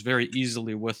versions very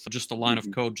easily with just a line of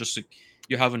code, just like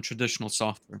you have in traditional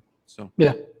software. So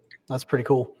Yeah, that's pretty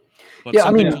cool. but Yeah, I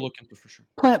something mean, to look into for sure.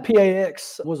 Plant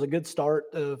PAX was a good start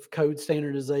of code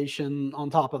standardization on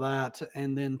top of that.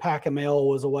 And then PackML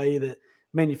was a way that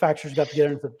manufacturers got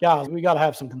together and said, guys, we got to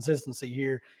have some consistency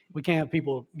here. We can't have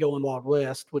people going Wild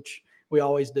West, which we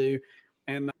always do.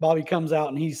 And Bobby comes out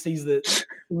and he sees that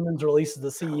Siemens releases the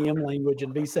CEM language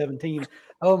in V17.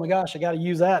 Oh my gosh, I got to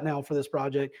use that now for this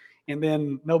project. And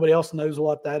then nobody else knows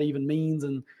what that even means.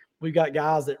 And we've got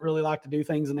guys that really like to do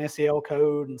things in SEL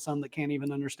code and some that can't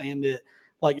even understand it.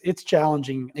 Like, it's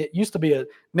challenging. It used to be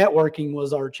networking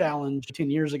was our challenge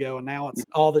 10 years ago. And now it's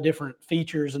all the different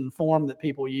features and form that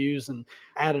people use and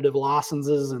additive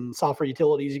licenses and software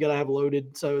utilities you got to have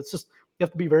loaded. So it's just, you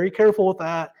have to be very careful with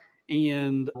that,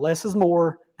 and less is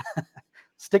more.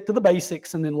 Stick to the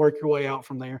basics and then work your way out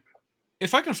from there.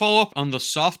 If I can follow up on the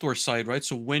software side, right?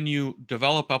 So when you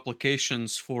develop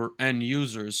applications for end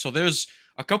users, so there's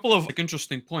a couple of like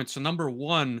interesting points. So number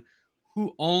one,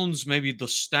 who owns maybe the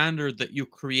standard that you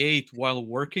create while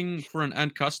working for an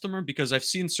end customer? Because I've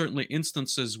seen certainly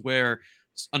instances where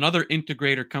another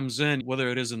integrator comes in, whether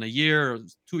it is in a year, or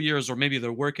 2 years, or maybe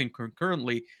they're working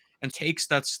concurrently, and takes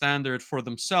that standard for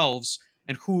themselves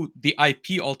and who the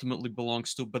IP ultimately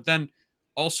belongs to. But then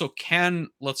also, can,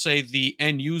 let's say, the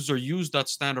end user use that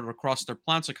standard across their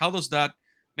plants? Like, how does that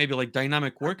maybe like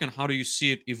dynamic work, and how do you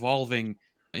see it evolving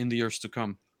in the years to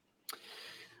come?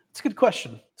 It's a good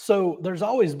question. So there's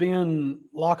always been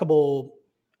lockable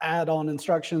add-on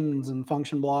instructions and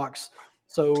function blocks.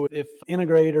 So if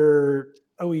integrator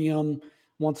OEM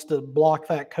wants to block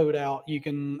that code out, you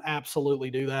can absolutely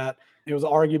do that. It was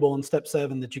arguable in step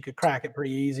 7 that you could crack it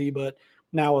pretty easy, but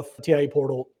now with TIA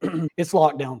portal, it's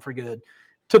locked down for good.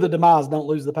 To the demise, don't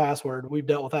lose the password. We've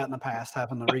dealt with that in the past,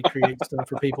 having to recreate stuff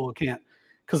for people who can't,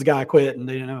 because the guy quit and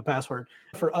they didn't have a password.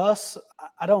 For us,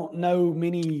 I don't know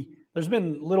many. There's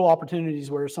been little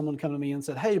opportunities where someone come to me and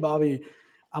said, hey, Bobby,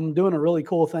 I'm doing a really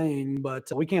cool thing,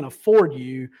 but we can't afford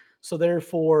you. So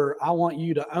therefore, I want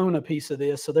you to own a piece of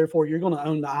this. So therefore, you're going to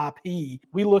own the IP.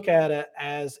 We look at it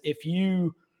as if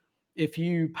you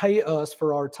pay us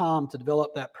for our time to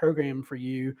develop that program for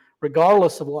you,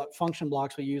 regardless of what function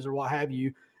blocks we use or what have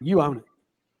you, you own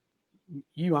it.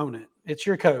 You own it. It's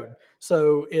your code.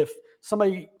 So if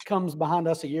somebody comes behind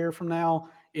us a year from now,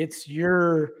 it's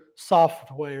your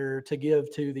software to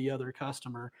give to the other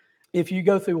customer. If you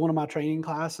go through one of my training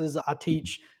classes, I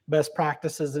teach best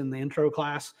practices in the intro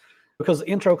class, because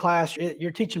intro class,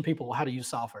 you're teaching people how to use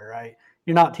software, right?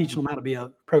 You're not teaching them how to be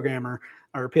a programmer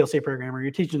or a PLC programmer.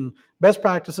 You're teaching best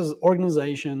practices,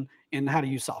 organization, and how to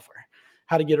use software,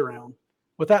 how to get around.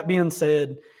 With that being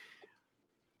said,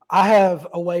 I have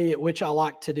a way at which I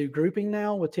like to do grouping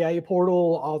now with TIA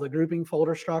Portal, all the grouping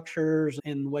folder structures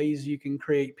and ways you can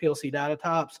create PLC data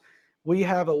types. We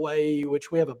have a way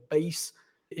which we have a base.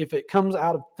 If it comes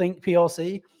out of Think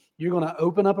PLC, you're going to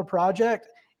open up a project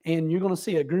and you're going to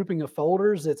see a grouping of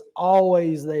folders that's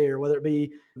always there, whether it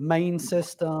be main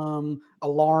system,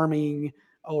 alarming,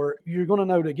 or you're going to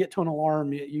know to get to an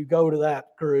alarm, you go to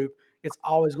that group. It's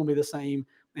always going to be the same,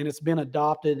 and it's been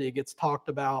adopted. It gets talked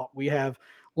about. We have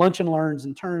lunch and learns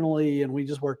internally, and we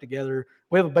just work together.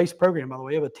 We have a base program, by the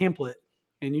way. We have a template,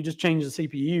 and you just change the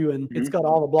CPU, and it's got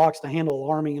all the blocks to handle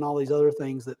alarming and all these other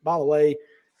things that, by the way,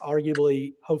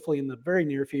 arguably, hopefully in the very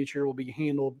near future, will be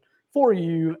handled for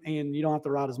you, and you don't have to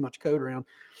write as much code around.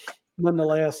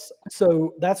 Nonetheless,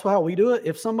 so that's how we do it.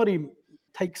 If somebody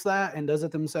takes that and does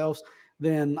it themselves,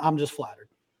 then I'm just flattered.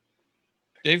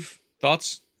 Dave,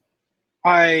 thoughts?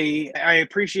 I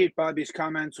appreciate Bobby's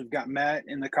comments. We've got Matt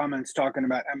in the comments talking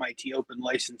about MIT open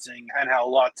licensing and how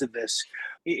lots of this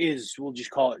is, we'll just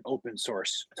call it open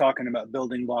source, talking about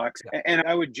building blocks. Yeah. And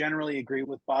I would generally agree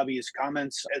with Bobby's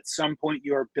comments. At some point,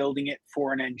 you're building it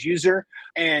for an end user.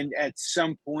 And at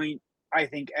some point, I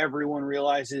think everyone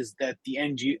realizes that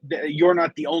you're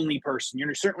not the only person.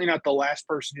 You're certainly not the last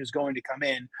person who's going to come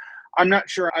in. I'm not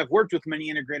sure. I've worked with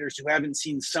many integrators who haven't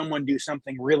seen someone do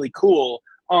something really cool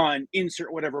on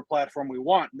insert whatever platform we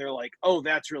want. And they're like, oh,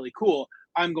 that's really cool.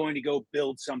 I'm going to go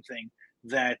build something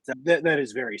that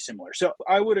is very similar. So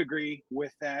I would agree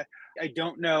with that. I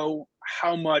don't know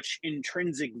how much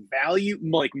intrinsic value,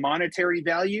 like monetary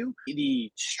value,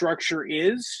 the structure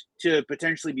is to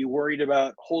potentially be worried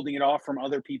about holding it off from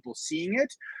other people seeing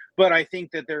it. But I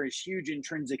think that there is huge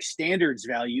intrinsic standards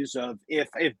values of if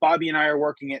Bobby and I are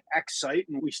working at X site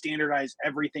and we standardize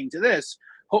everything to this,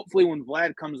 hopefully when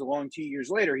Vlad comes along 2 years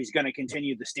later, he's going to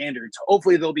continue the standards.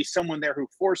 Hopefully there'll be someone there who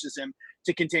forces him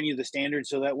to continue the standards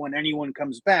so that when anyone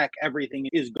comes back, everything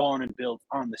is gone and built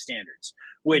on the standards,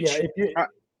 which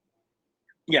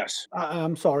yes.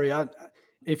 I'm sorry.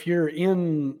 If you're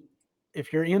in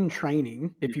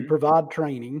training, if you provide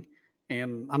training,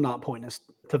 and I'm not pointing this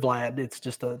to Vlad, it's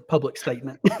just a public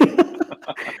statement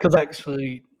because I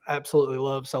actually absolutely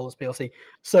love Solus PLC.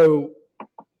 So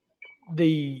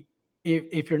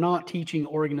if you're not teaching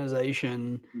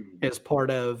organization as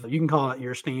part of, you can call it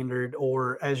your standard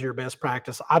or as your best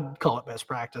practice, I'd call it best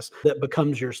practice, that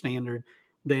becomes your standard,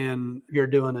 then you're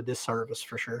doing a disservice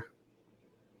for sure.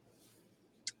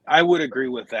 I would agree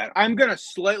with that. I'm going to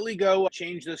slightly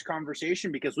change this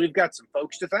conversation because we've got some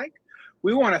folks to thank.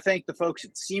 We want to thank the folks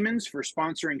at Siemens for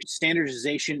sponsoring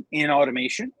standardization in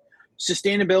automation,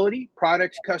 sustainability,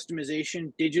 product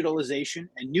customization, digitalization,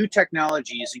 and new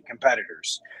technologies and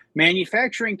competitors.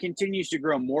 Manufacturing continues to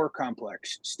grow more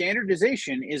complex.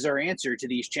 Standardization is our answer to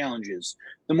these challenges.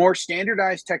 The more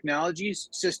standardized technologies,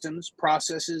 systems,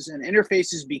 processes, and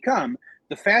interfaces become,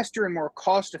 the faster and more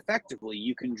cost effectively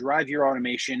you can drive your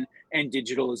automation and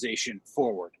digitalization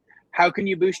forward. How can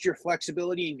you boost your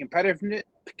flexibility and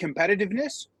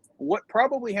competitiveness? What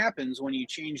probably happens when you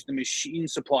change the machine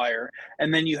supplier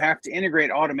and then you have to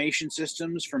integrate automation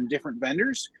systems from different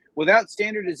vendors? Without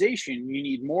standardization, you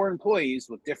need more employees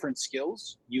with different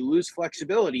skills, you lose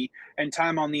flexibility and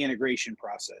time on the integration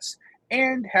process,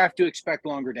 and have to expect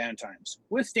longer downtimes.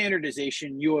 With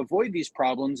standardization, you avoid these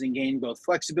problems and gain both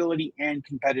flexibility and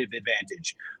competitive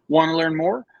advantage. Want to learn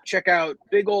more? Check out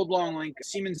big old long link,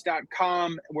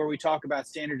 Siemens.com, where we talk about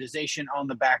standardization on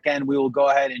the back end. We will go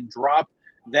ahead and drop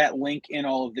that link in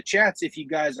all of the chats. If you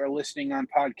guys are listening on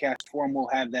podcast form, we'll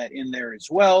have that in there as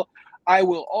well. I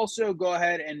will also go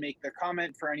ahead and make the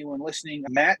comment for anyone listening.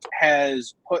 Matt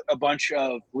has put a bunch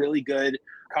of really good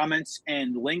comments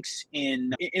and links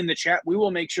in the chat. We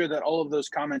will make sure that all of those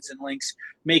comments and links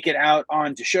make it out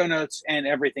onto show notes and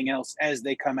everything else as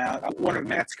they come out. One of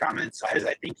Matt's comments, as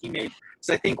I think he made,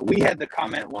 so I think we had the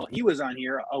comment while he was on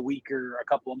here a week or a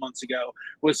couple of months ago,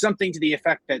 was something to the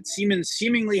effect that Siemens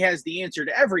seemingly has the answer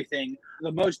to everything.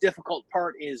 The most difficult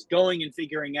part is going and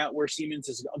figuring out where Siemens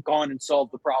has gone and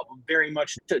solved the problem, very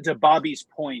much to Bobby's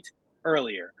point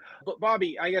earlier. But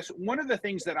Bobby, I guess one of the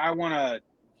things that I want to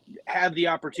have the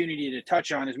opportunity to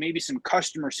touch on is maybe some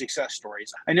customer success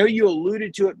stories. I know you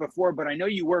alluded to it before, but I know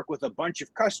you work with a bunch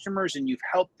of customers and you've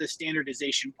helped the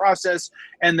standardization process,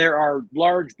 and there are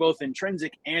large both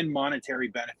intrinsic and monetary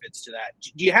benefits to that.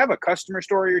 Do you have a customer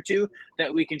story or two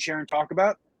that we can share and talk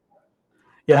about?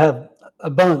 Yeah, I have a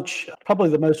bunch. Probably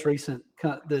the most recent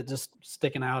that just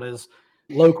sticking out is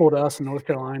local to us in North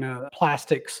Carolina,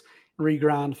 plastics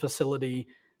regrind facility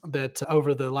that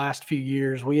over the last few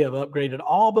years, we have upgraded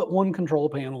all but one control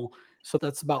panel. So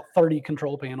that's about 30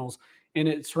 control panels. And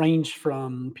it's ranged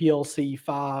from PLC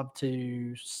 5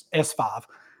 to S5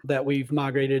 that we've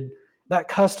migrated. That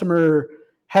customer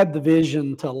had the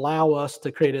vision to allow us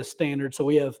to create a standard. So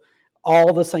we have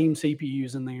all the same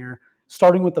CPUs in there.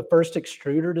 Starting with the first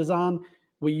extruder design,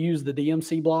 we use the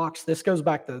DMC blocks. This goes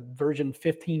back to version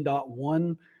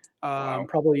 15.1. Wow.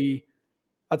 Probably,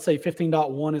 I'd say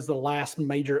 15.1 is the last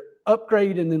major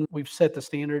upgrade, and then we've set the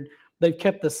standard. They've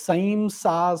kept the same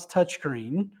size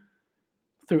touchscreen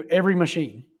through every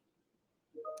machine.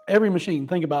 Every machine,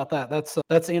 think about that.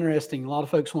 That's interesting. A lot of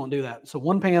folks won't do that. So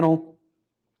one panel,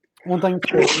 one thing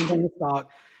in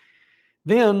stock.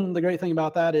 Then the great thing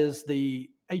about that is the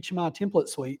HMI template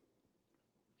suite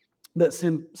that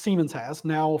Siemens has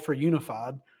now for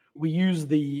Unified. We use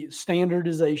the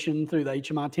standardization through the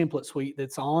HMI template suite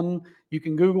that's on. You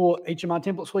can Google HMI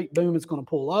template suite, boom, it's going to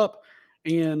pull up.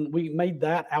 And we made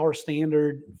that our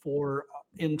standard for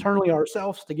internally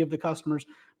ourselves to give the customers,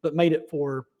 but made it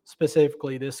for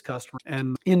specifically this customer.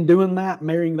 And in doing that,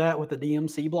 marrying that with the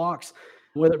DMC blocks,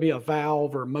 whether it be a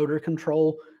valve or motor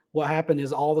control, what happened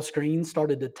is all the screens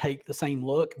started to take the same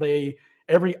look.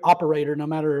 Every operator, no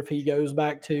matter if he goes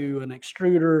back to an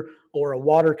extruder or a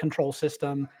water control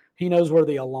system, he knows where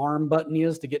the alarm button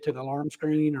is to get to the alarm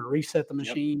screen or reset the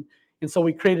machine. Yep. And so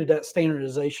we created that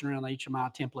standardization around the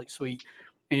HMI template suite.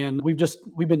 And we've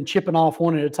been chipping off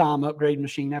one at a time, upgrading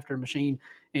machine after machine.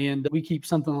 And we keep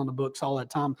something on the books all that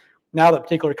time. Now that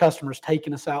particular customer's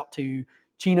taking us out to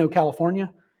Chino,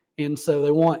 California. And so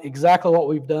they want exactly what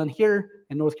we've done here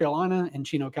in North Carolina and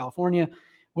Chino, California,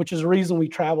 which is the reason we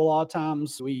travel a lot of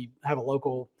times. We have a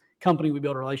local company we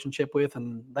build a relationship with,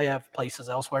 and they have places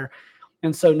elsewhere.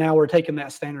 And so now we're taking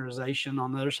that standardization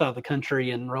on the other side of the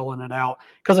country and rolling it out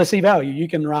because I see value. You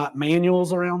can write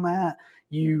manuals around that.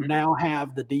 You now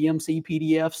have the DMC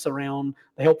PDFs around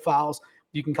the help files.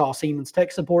 You can call Siemens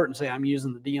Tech Support and say, I'm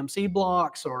using the DMC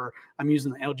blocks, or I'm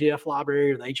using the LGF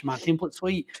library or the HMI template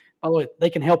suite. By the way, they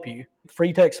can help you.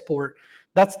 Free tech support.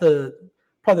 That's probably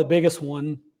the biggest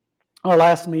one. Our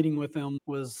last meeting with them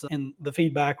was, and the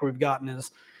feedback we've gotten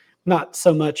is not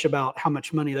so much about how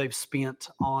much money they've spent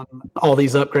on all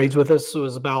these upgrades with us. It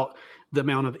was about the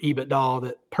amount of EBITDA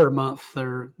that per month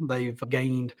they've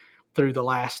gained through the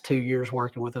last 2 years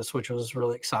working with us, which was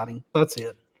really exciting. That's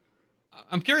it.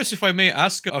 I'm curious if I may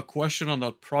ask a question on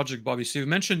that project, Bobby. So you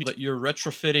mentioned that you're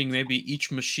retrofitting maybe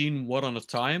each machine one at a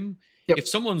time. Yep. If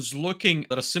someone's looking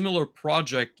at a similar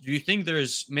project, do you think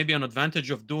there's maybe an advantage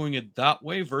of doing it that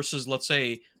way versus, let's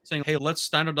say, saying, hey, let's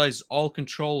standardize all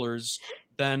controllers,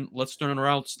 then let's turn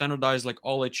around, standardize like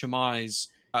all HMIs.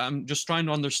 I'm just trying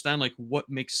to understand like what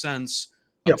makes sense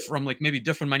Yep. from like maybe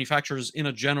different manufacturers in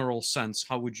a general sense.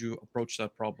 How would you approach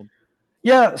that problem?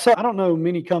 Yeah, so I don't know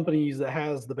many companies that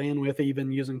has the bandwidth,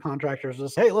 even using contractors,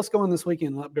 just, hey, let's go in this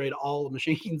weekend and upgrade all the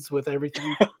machines with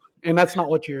everything. And that's not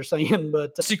what you're saying,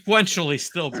 but sequentially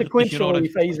still, sequentially you know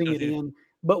phasing it in.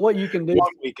 But what you can do,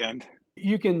 Long weekend.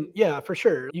 you can, yeah, for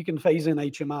sure. You can phase in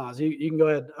HMIs. You can go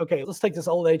ahead, okay, let's take this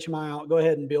old HMI out, go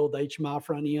ahead and build the HMI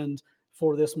front end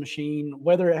for this machine,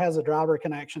 whether it has a driver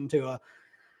connection to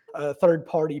a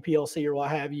third-party PLC or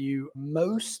what have you.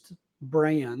 Most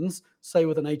brands, say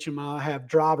with an HMI, have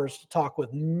drivers to talk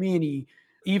with many,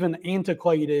 even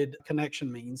antiquated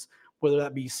connection means, whether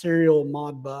that be serial,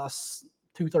 Modbus,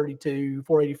 232,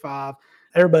 485.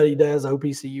 Everybody does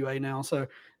OPC UA now, so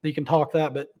you can talk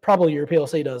that, but probably your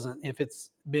PLC doesn't if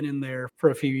it's been in there for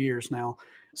a few years now.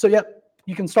 So, yep,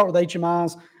 you can start with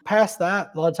HMIs. Past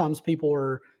that, a lot of times people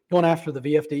are going after the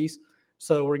VFDs.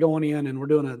 So we're going in and we're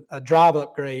doing a drive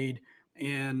upgrade.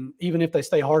 And even if they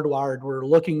stay hardwired, we're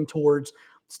looking towards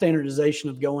standardization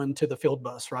of going to the field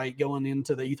bus, right? Going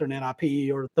into the Ethernet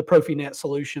IP or the Profinet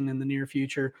solution in the near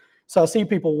future. So I see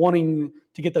people wanting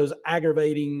to get those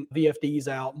aggravating VFDs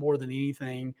out more than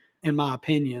anything, in my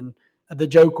opinion. The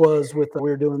joke was we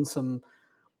were doing some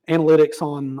analytics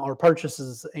on our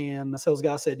purchases, and the sales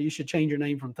guy said, you should change your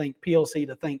name from Think PLC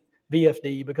to Think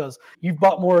VFD because you've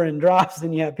bought more in drives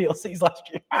than you have PLCs last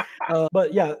year.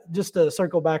 But yeah, just to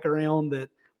circle back around that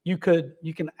you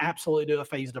can absolutely do a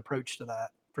phased approach to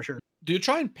that for sure. Do you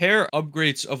try and pair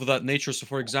upgrades of that nature? So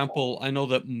for example, I know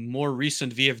that more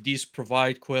recent VFDs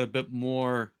provide quite a bit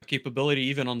more capability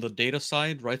even on the data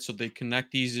side, right? So they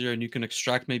connect easier and you can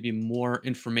extract maybe more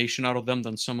information out of them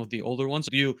than some of the older ones.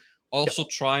 Do you also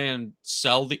try and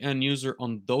sell the end user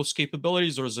on those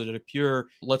capabilities, or is it a pure,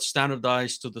 let's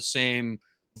standardize to the same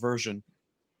version?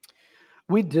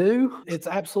 We do. It's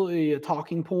absolutely a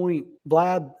talking point.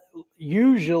 Vlad,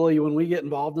 usually when we get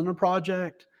involved in a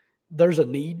project, there's a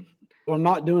need. We're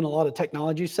not doing a lot of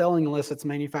technology selling unless it's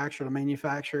manufacturer to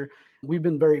manufacturer. We've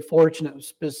been very fortunate,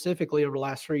 specifically over the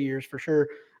last 3 years for sure.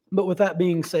 But with that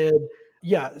being said,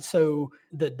 yeah, so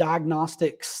the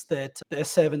diagnostics that the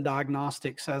S7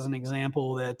 diagnostics, as an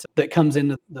example, that comes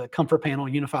into the comfort panel,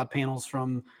 unified panels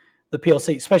from the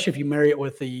PLC, especially if you marry it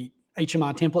with the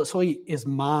HMI template suite, is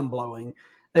mind-blowing.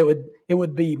 It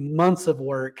would be months of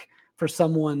work for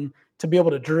someone to be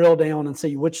able to drill down and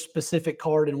see which specific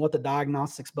card and what the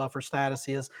diagnostics buffer status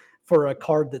is for a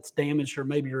card that's damaged or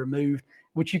maybe removed,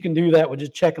 which you can do that with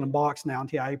just checking a box now in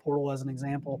TIA portal as an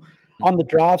example. On the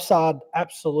drive side,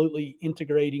 absolutely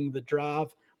integrating the drive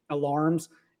alarms.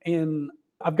 And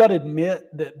I've got to admit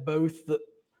that both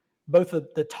of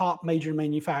the top major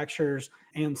manufacturers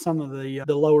and some of the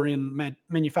lower end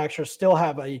manufacturers still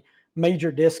have a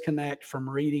major disconnect from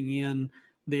reading in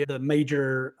the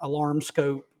major alarm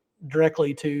scope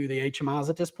directly to the HMIs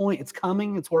at this point. It's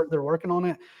coming. They're working on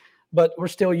it, but we're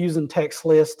still using text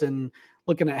list and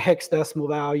looking at hexadecimal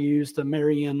values to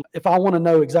marry in. If I want to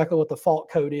know exactly what the fault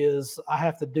code is, I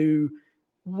have to do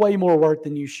way more work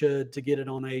than you should to get it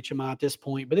on HMI at this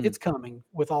point, but it's coming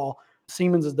with all.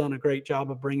 Siemens has done a great job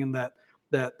of bringing that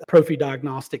Profi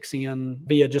diagnostics in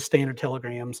via just standard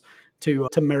telegrams to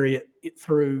marry it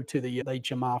through to the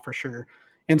HMI for sure.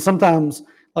 And sometimes,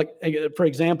 like for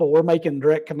example, we're making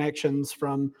direct connections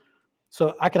from.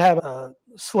 So I could have a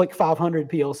Slick 500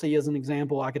 PLC as an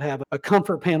example. I could have a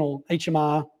comfort panel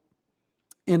HMI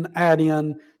and add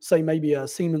in, say, maybe a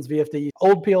Siemens VFD,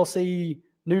 old PLC,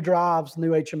 new drives,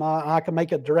 new HMI. I can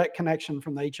make a direct connection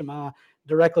from the HMI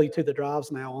directly to the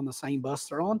drives now on the same bus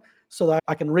they're on, so that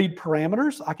I can read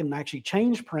parameters. I can actually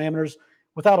change parameters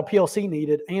without a PLC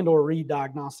needed and or read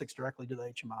diagnostics directly to the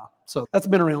HMI. So that's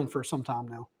been around for some time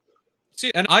now.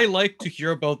 See, and I like to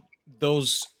hear about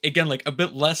those, again, like a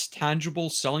bit less tangible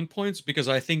selling points, because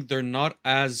I think they're not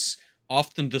as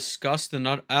often discussed and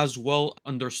not as well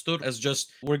understood as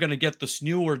just we're going to get this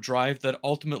newer drive that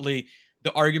ultimately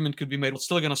the argument could be made, it's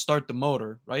still going to start the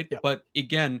motor, right? Yeah. But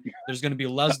again, there's going to be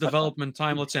less development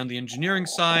time, let's say on the engineering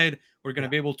side. We're going to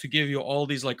be able to give you all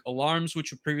these like alarms,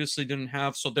 which you previously didn't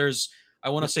have. So there's, I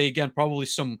want to say again, probably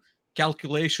some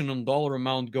calculation on dollar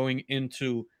amount going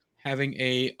into having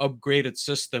a upgraded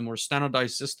system or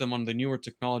standardized system on the newer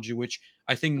technology, which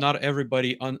I think not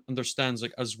everybody understands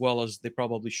like as well as they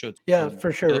probably should. Yeah,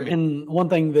 for sure. And one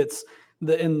thing that's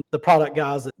in the product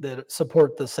guys that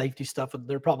support the safety stuff,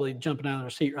 they're probably jumping out of their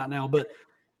seat right now, but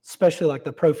especially like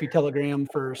the Profi Telegram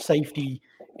for safety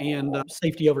and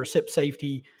safety over SIP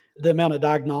safety, the amount of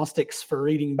diagnostics for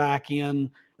reading back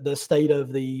in the state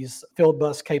of these field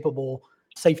bus capable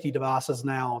safety devices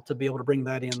now to be able to bring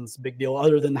that in is a big deal,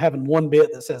 other than having one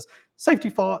bit that says safety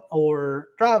fault or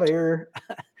drive error.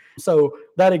 So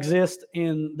that exists,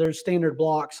 and there's standard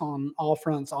blocks on all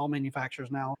fronts, all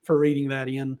manufacturers now for reading that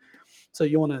in. So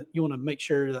you want to make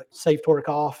sure that safe torque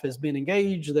off has been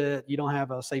engaged, that you don't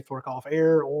have a safe torque off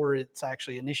error, or it's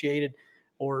actually initiated,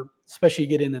 or especially you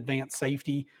get in advanced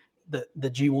safety. The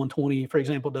G120, for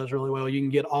example, does really well. You can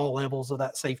get all levels of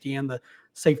that safety and the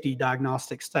safety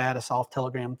diagnostic status off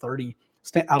Telegram 30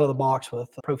 out of the box with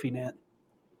Profinet.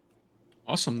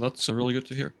 Awesome. That's really good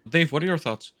to hear. Dave, what are your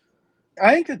thoughts?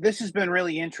 I think that this has been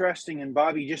really interesting. And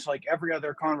Bobby, just like every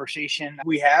other conversation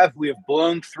we have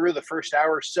blown through the first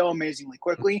hour so amazingly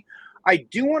quickly. I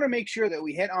do want to make sure that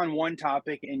we hit on one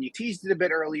topic, and you teased it a bit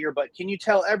earlier, but can you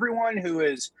tell everyone who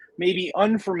is maybe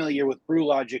unfamiliar with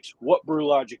BrewLogix what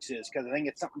BrewLogix is? Because I think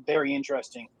it's something very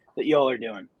interesting that y'all are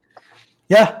doing.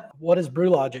 Yeah. What is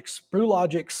BrewLogix?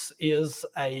 BrewLogix is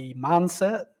a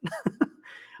mindset.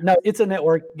 No, it's a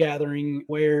network gathering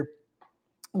where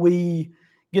we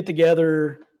get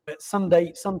together at some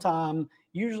date, sometime,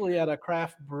 usually at a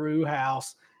craft brew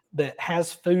house that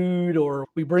has food, or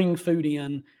we bring food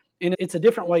in. And it's a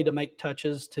different way to make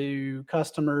touches to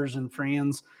customers and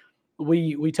friends.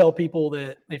 We tell people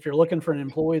that if you're looking for an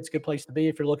employee, it's a good place to be.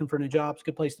 If you're looking for a new job, it's a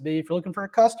good place to be. If you're looking for a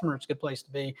customer, it's a good place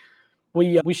to be.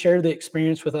 We share the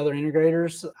experience with other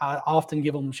integrators. I often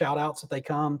give them shout outs if they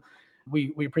come.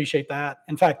 We appreciate that.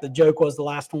 In fact, the joke was the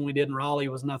last one we did in Raleigh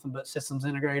was nothing but systems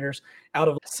integrators. Out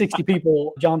of 60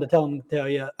 people, John to tell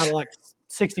you, out of like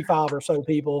 65 or so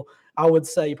people, I would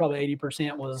say probably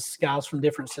 80% was guys from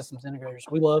different systems integrators.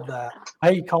 We love that.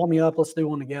 Hey, call me up. Let's do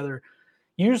one together.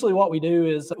 Usually what we do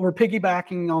is we're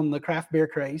piggybacking on the craft beer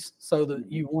craze, so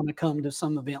that you want to come to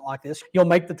some event like this. You'll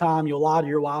make the time, you'll lie to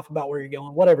your wife about where you're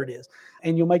going, whatever it is,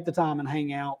 and you'll make the time and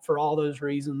hang out for all those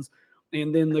reasons.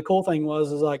 And then the cool thing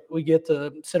is like we get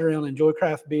to sit around and enjoy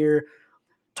craft beer,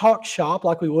 talk shop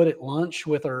like we would at lunch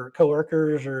with our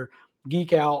coworkers, or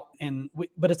geek out.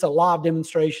 But it's a live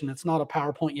demonstration. It's not a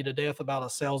PowerPoint you to death about a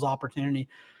sales opportunity.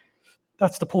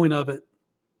 That's the point of it.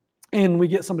 And we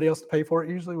get somebody else to pay for it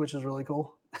usually, which is really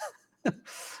cool.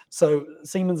 So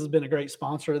Siemens has been a great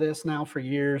sponsor of this now for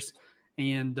years.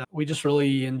 And we just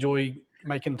really enjoy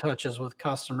making touches with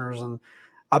customers. And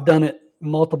I've done it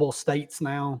multiple states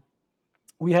now.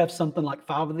 We have something like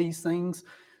 5 of these things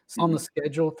on the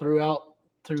schedule through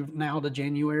now to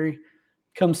January.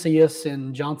 Come see us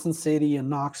in Johnson City and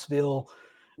Knoxville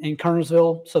and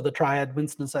Kernersville. So the Triad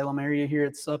Winston-Salem area here,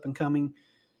 it's up and coming.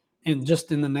 And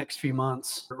just in the next few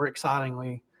months, we're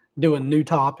excitingly doing new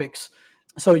topics.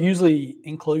 So it usually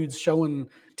includes showing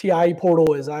TIE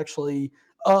portal is actually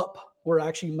up. We're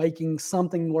actually making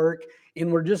something work,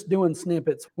 and we're just doing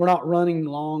snippets. We're not running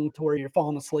long to where you're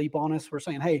falling asleep on us. We're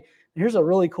saying, hey, here's a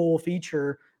really cool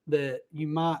feature that you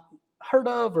might heard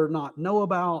of or not know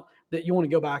about that you want to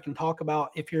go back and talk about.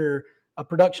 If you're a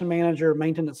production manager,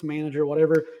 maintenance manager,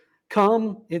 whatever,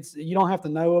 you don't have to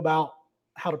know about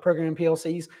how to program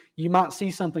PLCs. You might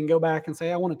see something, go back and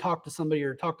say, I want to talk to somebody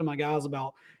or talk to my guys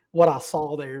about what I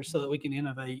saw there so that we can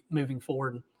innovate moving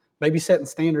forward. Maybe setting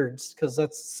standards, because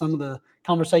that's some of the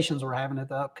conversations we're having at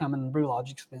the upcoming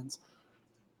BrewLogix events.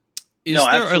 Is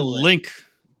there a link?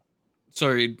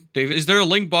 Sorry, Dave. Is there a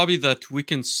link, Bobby, that we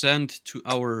can send to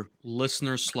our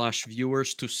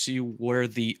listeners/viewers to see where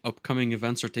the upcoming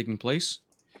events are taking place?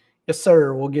 Yes,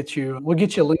 sir. We'll get you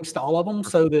links to all of them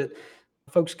so that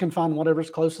folks can find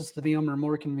whatever's closest to them or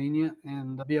more convenient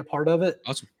and be a part of it.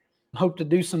 Awesome. Hope to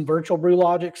do some virtual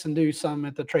BrewLogix and do some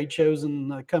at the trade shows in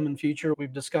the coming future.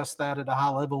 We've discussed that at a high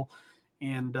level.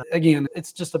 And again,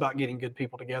 it's just about getting good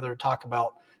people together to talk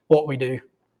about what we do.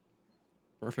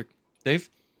 Perfect. Dave?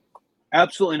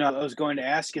 Absolutely not. I was going to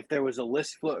ask if there was a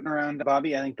list floating around,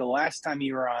 Bobby. I think the last time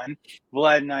you were on,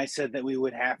 Vlad and I said that we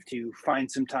would have to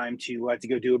find some time to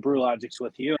go do a Brewlogics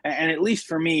with you. And at least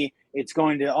for me, it's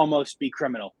going to almost be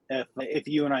criminal if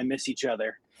you and I miss each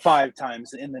other 5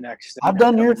 times in the next. I've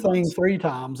done your couple thing months. 3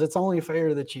 times. It's only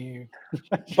fair that you.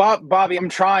 Bobby, I'm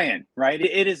trying, right?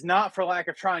 It is not for lack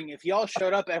of trying. If y'all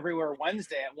showed up everywhere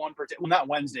Wednesday at one particular, well, not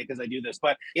Wednesday because I do this,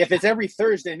 but if it's every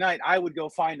Thursday night, I would go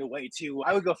find a way to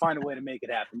make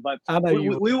it happen. But I know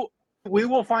you. we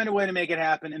will find a way to make it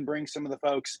happen and bring some of the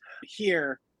folks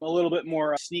here a little bit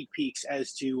more sneak peeks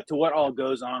as to what all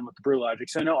goes on with the Brewlogic.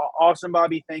 So no, awesome,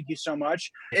 Bobby. Thank you so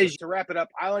much. As to wrap it up,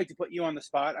 I like to put you on the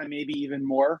spot. Maybe even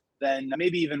more than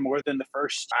the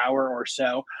first hour or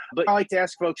so. But I like to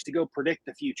ask folks to go predict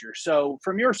the future. So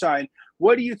from your side,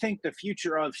 what do you think the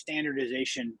future of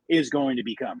standardization is going to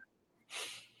become?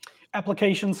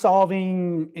 Application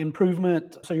solving,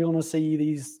 improvement. So you're going to see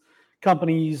these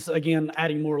companies, again,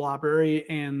 adding more library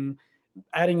and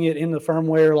adding it in the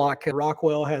firmware like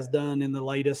Rockwell has done in the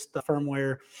latest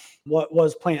firmware. What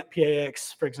was Plant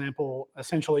PAX, for example,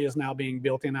 essentially is now being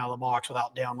built in out of the box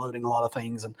without downloading a lot of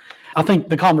things. And I think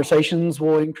the conversations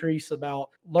will increase about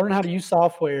learn how to use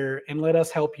software and let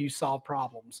us help you solve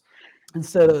problems.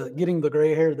 Instead of getting the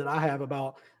gray hair that I have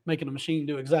about making a machine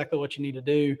do exactly what you need to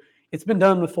do. It's been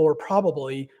done before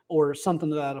probably, or something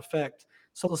to that effect.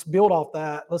 So let's build off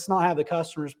that. Let's not have the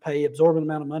customers pay absorbent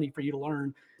amount of money for you to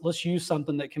learn. Let's use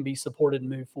something that can be supported and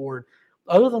move forward.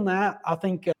 Other than that, I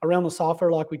think around the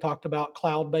software, like we talked about,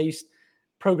 cloud-based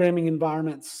programming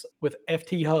environments with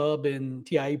FT Hub and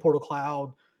TIA Portal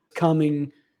Cloud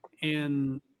coming.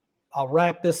 And I'll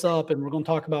wrap this up, and we're going to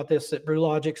talk about this at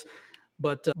Brewlogics.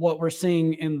 But what we're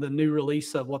seeing in the new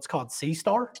release of what's called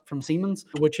C-Star from Siemens,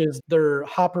 which is their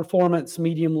high performance,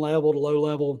 medium level to low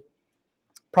level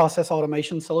process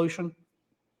automation solution,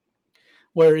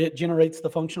 where it generates the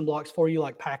function blocks for you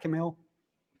like PackML,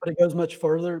 but it goes much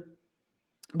further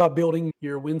by building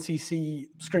your WinCC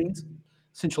screens,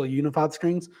 essentially unified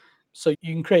screens. So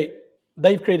you can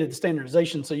they've created the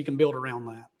standardization so you can build around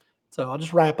that. So I'll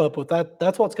just wrap up with that.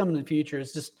 That's what's coming in the future.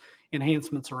 It's just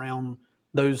enhancements around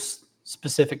those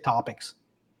specific topics.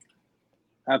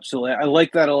 Absolutely. I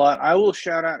like that a lot. I will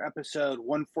shout out episode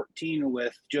 114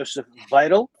 with Joseph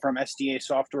Vital from SDA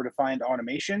Software Defined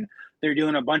Automation. They're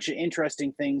doing a bunch of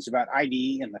interesting things about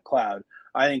IDE in the cloud.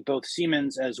 I think both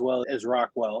Siemens as well as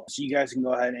Rockwell. So you guys can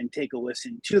go ahead and take a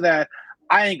listen to that.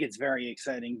 I think it's very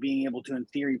exciting being able to, in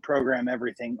theory, program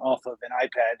everything off of an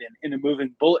iPad and in a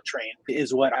moving bullet train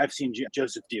is what I've seen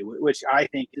Joseph do, which I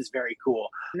think is very cool.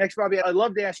 Next, Bobby, I'd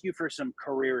love to ask you for some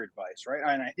career advice, right?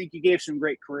 And I think you gave some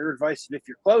great career advice. And if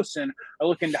you're close and are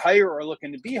looking to hire or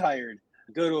looking to be hired,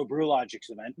 go to a Brewlogics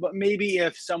event. But maybe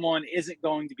if someone isn't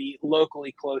going to be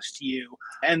locally close to you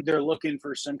and they're looking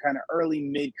for some kind of early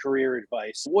mid-career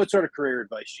advice, what sort of career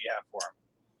advice do you have for them?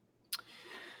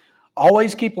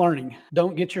 Always keep learning.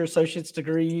 Don't get your associate's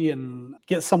degree and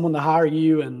get someone to hire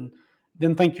you and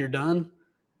then think you're done.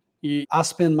 I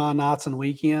spend my nights and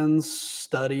weekends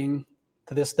studying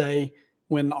to this day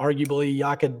when arguably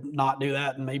I could not do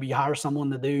that and maybe hire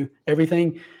someone to do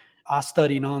everything. I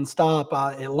study nonstop.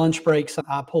 At lunch breaks,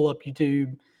 I pull up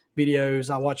YouTube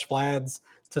videos. I watch Vlad's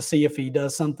to see if he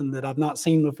does something that I've not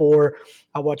seen before.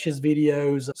 I watch his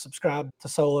videos, subscribe to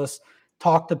Solus,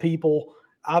 talk to people.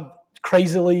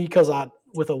 Crazily, because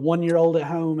with a 1-year-old at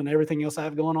home and everything else I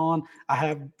have going on, I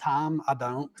have time. I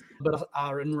don't. But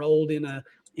I enrolled in a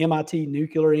MIT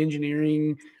nuclear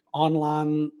engineering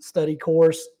online study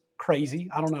course. Crazy.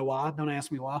 I don't know why. Don't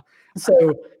ask me why.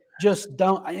 So just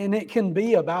don't. And it can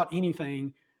be about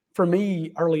anything. For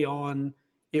me, early on,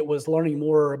 it was learning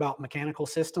more about mechanical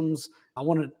systems. I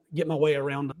wanted to get my way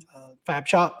around a fab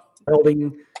shop,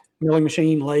 building, milling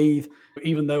machine, lathe.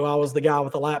 Even though I was the guy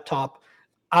with the laptop,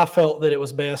 I felt that it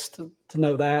was best to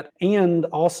know that. And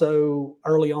also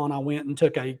early on, I went and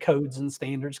took a codes and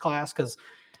standards class because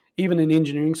even in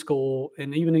engineering school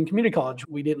and even in community college,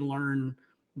 we didn't learn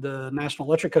the National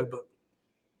Electric Code book.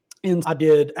 And I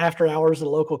did after hours at a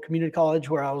local community college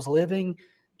where I was living,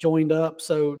 joined up.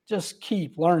 So just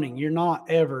keep learning. You're not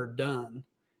ever done.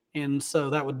 And so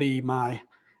that would be my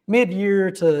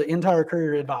mid-year to entire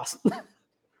career advice.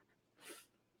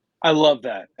 I love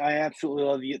that. I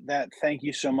absolutely love that. Thank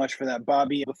you so much for that,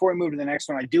 Bobby. Before we move to the next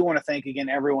one, I do want to thank again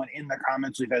everyone in the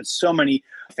comments. We've had so many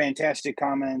fantastic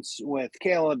comments with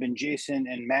Caleb and Jason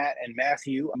and Matt and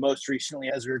Matthew, most recently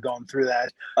as we were going through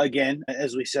that. Again,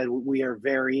 as we said, we are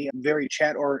very, very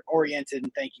chat oriented,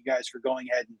 and thank you guys for going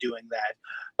ahead and doing that.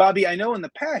 Bobby, I know in the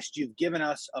past you've given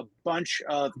us a bunch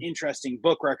of interesting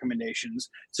book recommendations,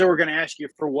 so we're going to ask you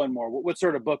for one more. What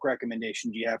sort of book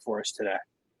recommendation do you have for us today?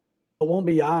 It won't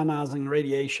be ionizing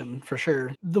radiation for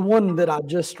sure. The one that I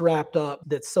just wrapped up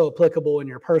that's so applicable in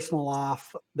your personal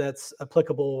life, that's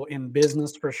applicable in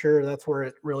business for sure. That's where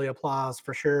it really applies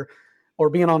for sure. Or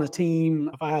being on a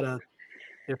team.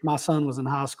 If my son was in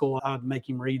high school, I'd make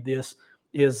him read this,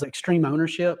 is Extreme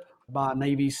Ownership by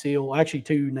Navy SEAL, actually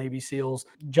 2 Navy SEALs,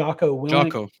 Jocko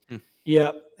Willink. Jocko.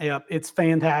 Yep. It's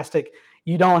fantastic.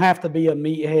 You don't have to be a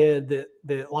meathead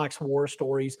that likes war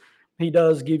stories. He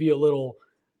does give you a little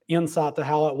insight to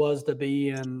how it was to be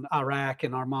in Iraq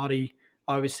and Armati,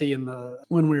 obviously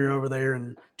when we were over there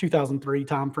in 2003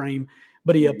 timeframe.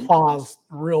 But he applies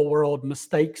real world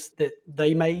mistakes that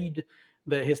they made,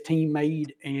 that his team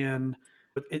made, and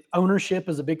ownership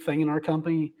is a big thing in our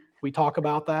company. We talk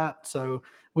about that. So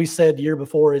we said the year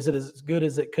before, is it as good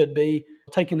as it could be?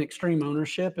 Taking extreme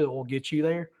ownership, it will get you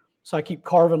there. So I keep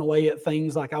carving away at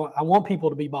things like I want people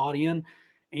to be bought in.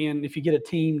 And if you get a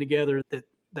team together that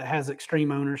has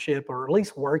extreme ownership, or at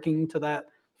least working to that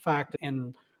fact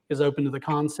and is open to the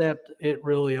concept, it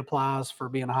really applies for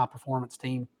being a high performance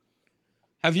team.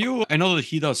 I know that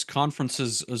he does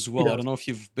conferences as well. I don't know if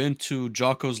you've been to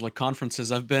Jocko's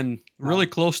conferences. I've been really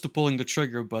close to pulling the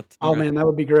trigger, but oh man, that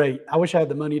would be great. I wish I had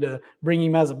the money to bring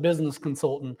him as a business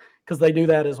consultant, because they do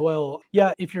that as well.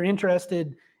 Yeah, if you're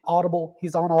interested, Audible,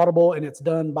 he's on Audible, and it's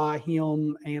done by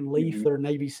him and Leaf, their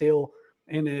Navy SEAL,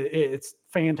 and it's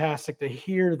fantastic to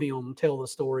hear them tell the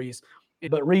stories.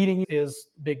 But reading is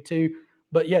big too.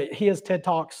 But yeah, he has TED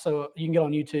Talks, so you can get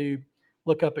on YouTube,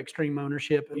 look up Extreme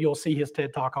Ownership. You'll see his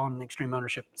TED Talk on Extreme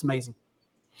Ownership. It's amazing.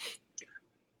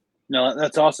 No,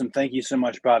 that's awesome. Thank you so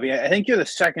much, Bobby. I think you're the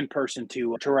second person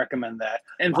to recommend that.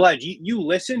 And Vlad, you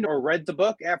listened or read the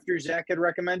book after Zach had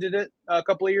recommended it a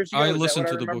couple of years ago? I listened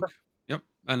to the book. Yep.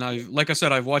 And like I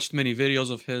said, I've watched many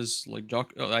videos of his,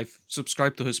 I've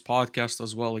subscribed to his podcast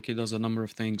as well. He does a number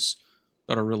of things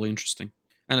that are really interesting.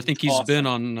 And I think he's been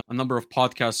on a number of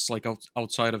podcasts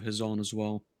outside of his own as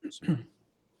well. So.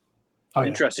 Oh,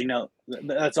 interesting. No,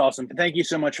 that's awesome. Thank you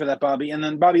so much for that, Bobby. And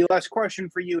then, Bobby, last question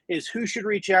for you is, who should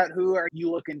reach out? Who are you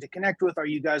looking to connect with? Are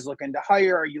you guys looking to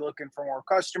hire? Are you looking for more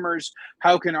customers?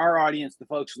 How can our audience, the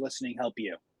folks listening, help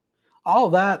you? All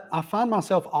of that. I find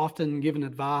myself often giving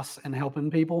advice and helping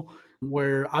people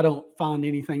where I don't find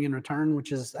anything in return,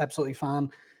 which is absolutely fine.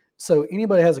 So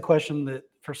anybody has a question that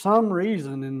for some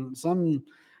reason, in some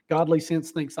godly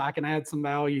sense, thinks I can add some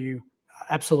value,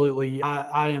 absolutely.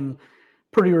 I am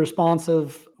pretty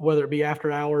responsive, whether it be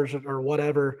after hours or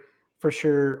whatever. For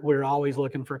sure, we're always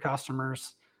looking for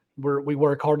customers. We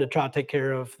work hard to try to take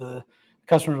care of the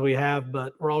customers we have,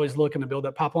 but we're always looking to build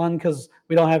that pipeline because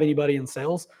we don't have anybody in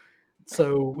sales.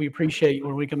 So we appreciate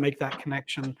when we can make that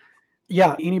connection.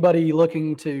 Yeah, anybody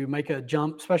looking to make a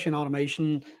jump, especially in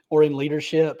automation or in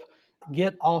leadership,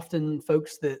 get often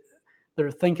folks that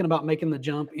they're thinking about making the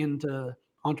jump into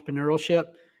entrepreneurship.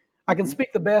 I can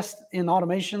speak the best in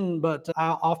automation, but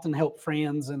I often help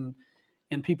friends and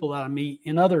people that I meet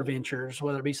in other ventures,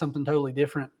 whether it be something totally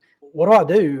different. What do I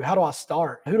do? How do I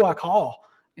start? Who do I call?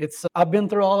 I've been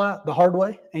through all that the hard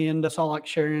way, and that's all like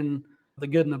sharing the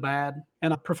good and the bad.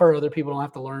 And I prefer other people don't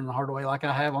have to learn the hard way like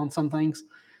I have on some things.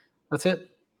 That's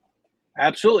it.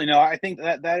 Absolutely. No, I think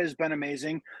that has been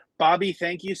amazing. Bobby,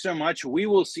 thank you so much. We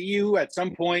will see you at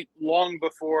some point long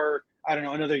before, I don't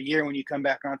know, another year when you come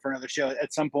back on for another show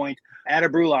at some point at a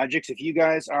BrewLogix. If you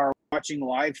guys are watching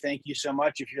live, thank you so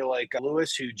much. If you're like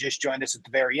Lewis, who just joined us at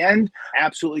the very end,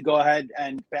 absolutely go ahead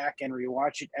and back and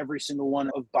rewatch it. Every single one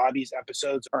of Bobby's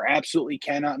episodes are absolutely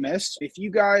cannot miss. If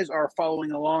you guys are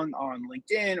following along on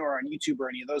LinkedIn or on YouTube or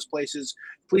any of those places,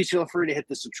 please feel free to hit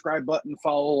the subscribe button,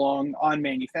 follow along on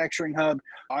Manufacturing Hub.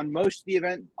 On most of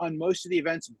the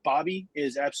events, Bobby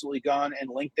is absolutely gone and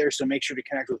linked there. So make sure to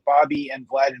connect with Bobby and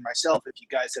Vlad and myself if you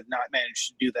guys have not managed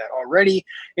to do that already.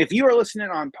 If you are listening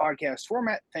on podcast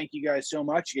format, thank you guys so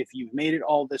much. If you've made it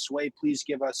all this way, please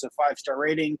give us a 5-star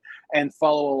rating and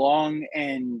follow along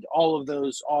and all of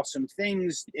those awesome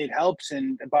things. It helps.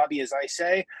 And Bobby, as I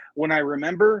say, when I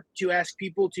remember to ask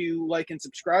people to like and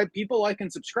subscribe, people like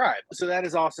and subscribe. So that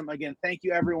is awesome. Again, thank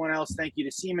you everyone else. Thank you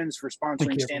to Siemens for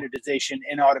sponsoring standardization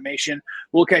and automation.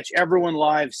 We'll catch everyone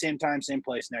live, same time, same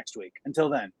place next week. Until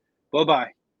then,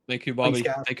 bye-bye. Thank you, Bobby.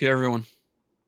 Thank you, everyone.